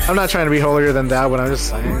things, man. I'm not trying to be holier than thou, but I'm just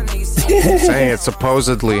saying. Saying it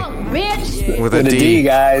supposedly. With a D,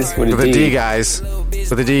 guys. With a D, guys.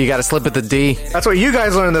 With a D, you gotta slip at the D. That's what you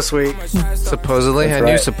guys learned this week. Supposedly? That's I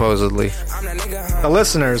knew right. supposedly. The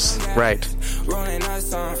listeners. Right.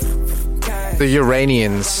 The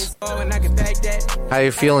Uranians. How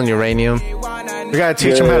you feeling, uranium? We gotta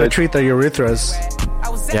teach them how to treat their urethras.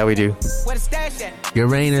 Yeah, we do.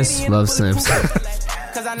 Uranus loves Slims.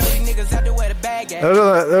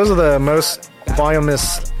 Those are the most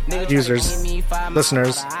voluminous listeners.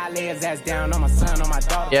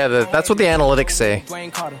 Yeah, that's what the analytics say.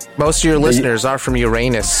 Most of your listeners are from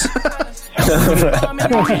Uranus. What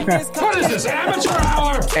is this, amateur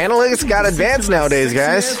hour? Analytics got advanced nowadays,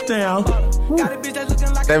 guys.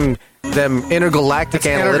 Them intergalactic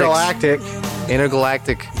analytics.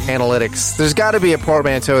 Intergalactic analytics. There's got to be a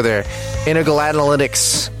portmanteau there.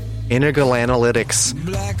 Intergalanalytics.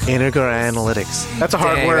 That's a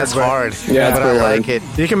hard word. That's hard. Yeah, but I like it.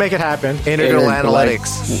 You can make it happen.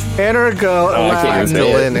 Intergalanalytics.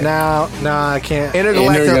 Intergalactic. No, I can't.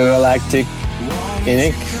 Intergalactic.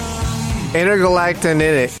 Inic. Intergalactic.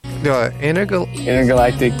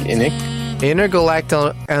 Intergalactic. Inic.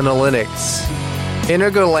 Intergalactic analytics.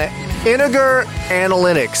 Integer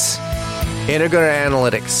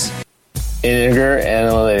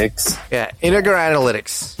analytics. Yeah, integer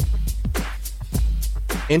analytics.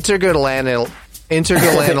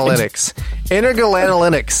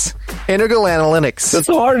 Intergalanalytics. That's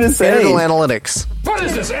so hard to say. Intergalanalytics. What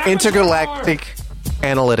is this, amateur Intergalactic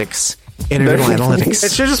analytics. Intergalanalytics.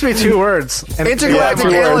 It should just be 2 words. Intergalactic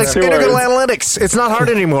analytics. Intergalanalytics. It's not hard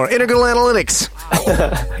anymore. Intergalanalytics.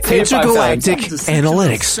 Intergalactic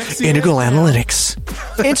analytics. Intergalanalytics.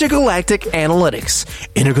 Intergalactic analytics.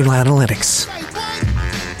 Intergalanalytics.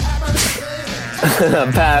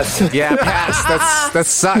 Pass. Yeah, pass. That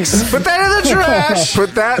sucks. Put that in the trash.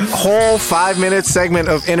 Put that whole 5-minute segment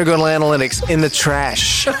of Intergalanalytics in the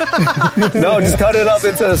trash. No, just cut it up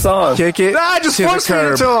into a song. Kick it. Just to force the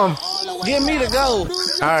curb. it to them. Give me the go.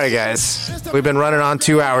 All right, guys. We've been running on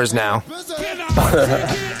 2 hours now. Time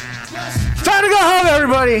to go home,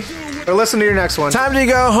 everybody. Or listen to your next one. Time to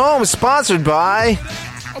go home. Sponsored by.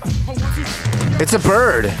 It's a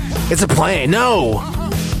bird. It's a plane. No.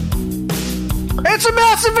 It's a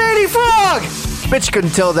massive 80 frog! Bitch couldn't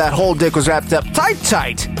tell that whole dick was wrapped up tight.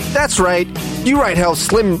 That's right. You right help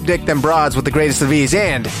slim dick them broads with the greatest of ease,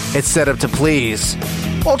 and it's set up to please.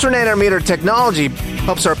 Ultra-nanometer technology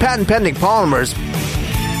helps our patent-pending polymers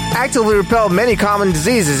actively repel many common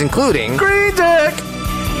diseases, including green dick.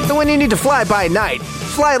 So when you need to fly by night,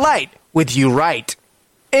 fly light with you right.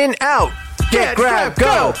 In, out, get, grab,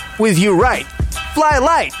 go with you right. Fly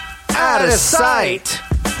light, out of sight.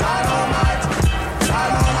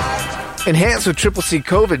 Enhanced with Triple C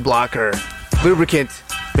COVID blocker. Lubricant.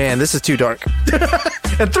 Man, this is too dark.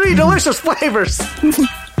 And 3 delicious flavors.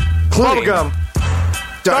 Bubblegum,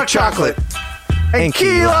 Dark chocolate, and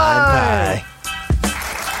key lime pie.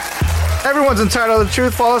 Everyone's entitled to the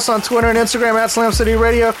truth. Follow us on Twitter and Instagram at Slam City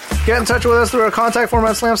Radio. Get in touch with us through our contact form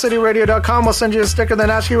at slamcityradio.com. We'll send you a sticker,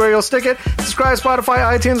 then ask you where you'll stick it. Subscribe, Spotify,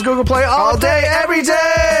 iTunes, Google Play, all day, every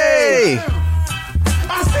day.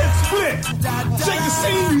 I said split. Shake the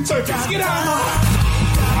scene, you turkeys. Get out of my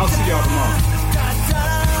house. I'll see y'all tomorrow.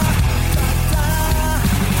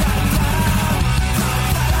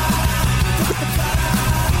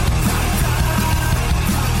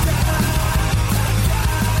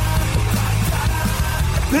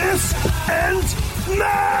 This ends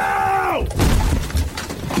now!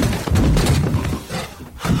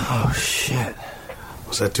 Oh, shit.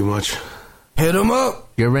 Was that too much? Hit him up.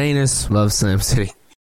 Uranus loves Slim City.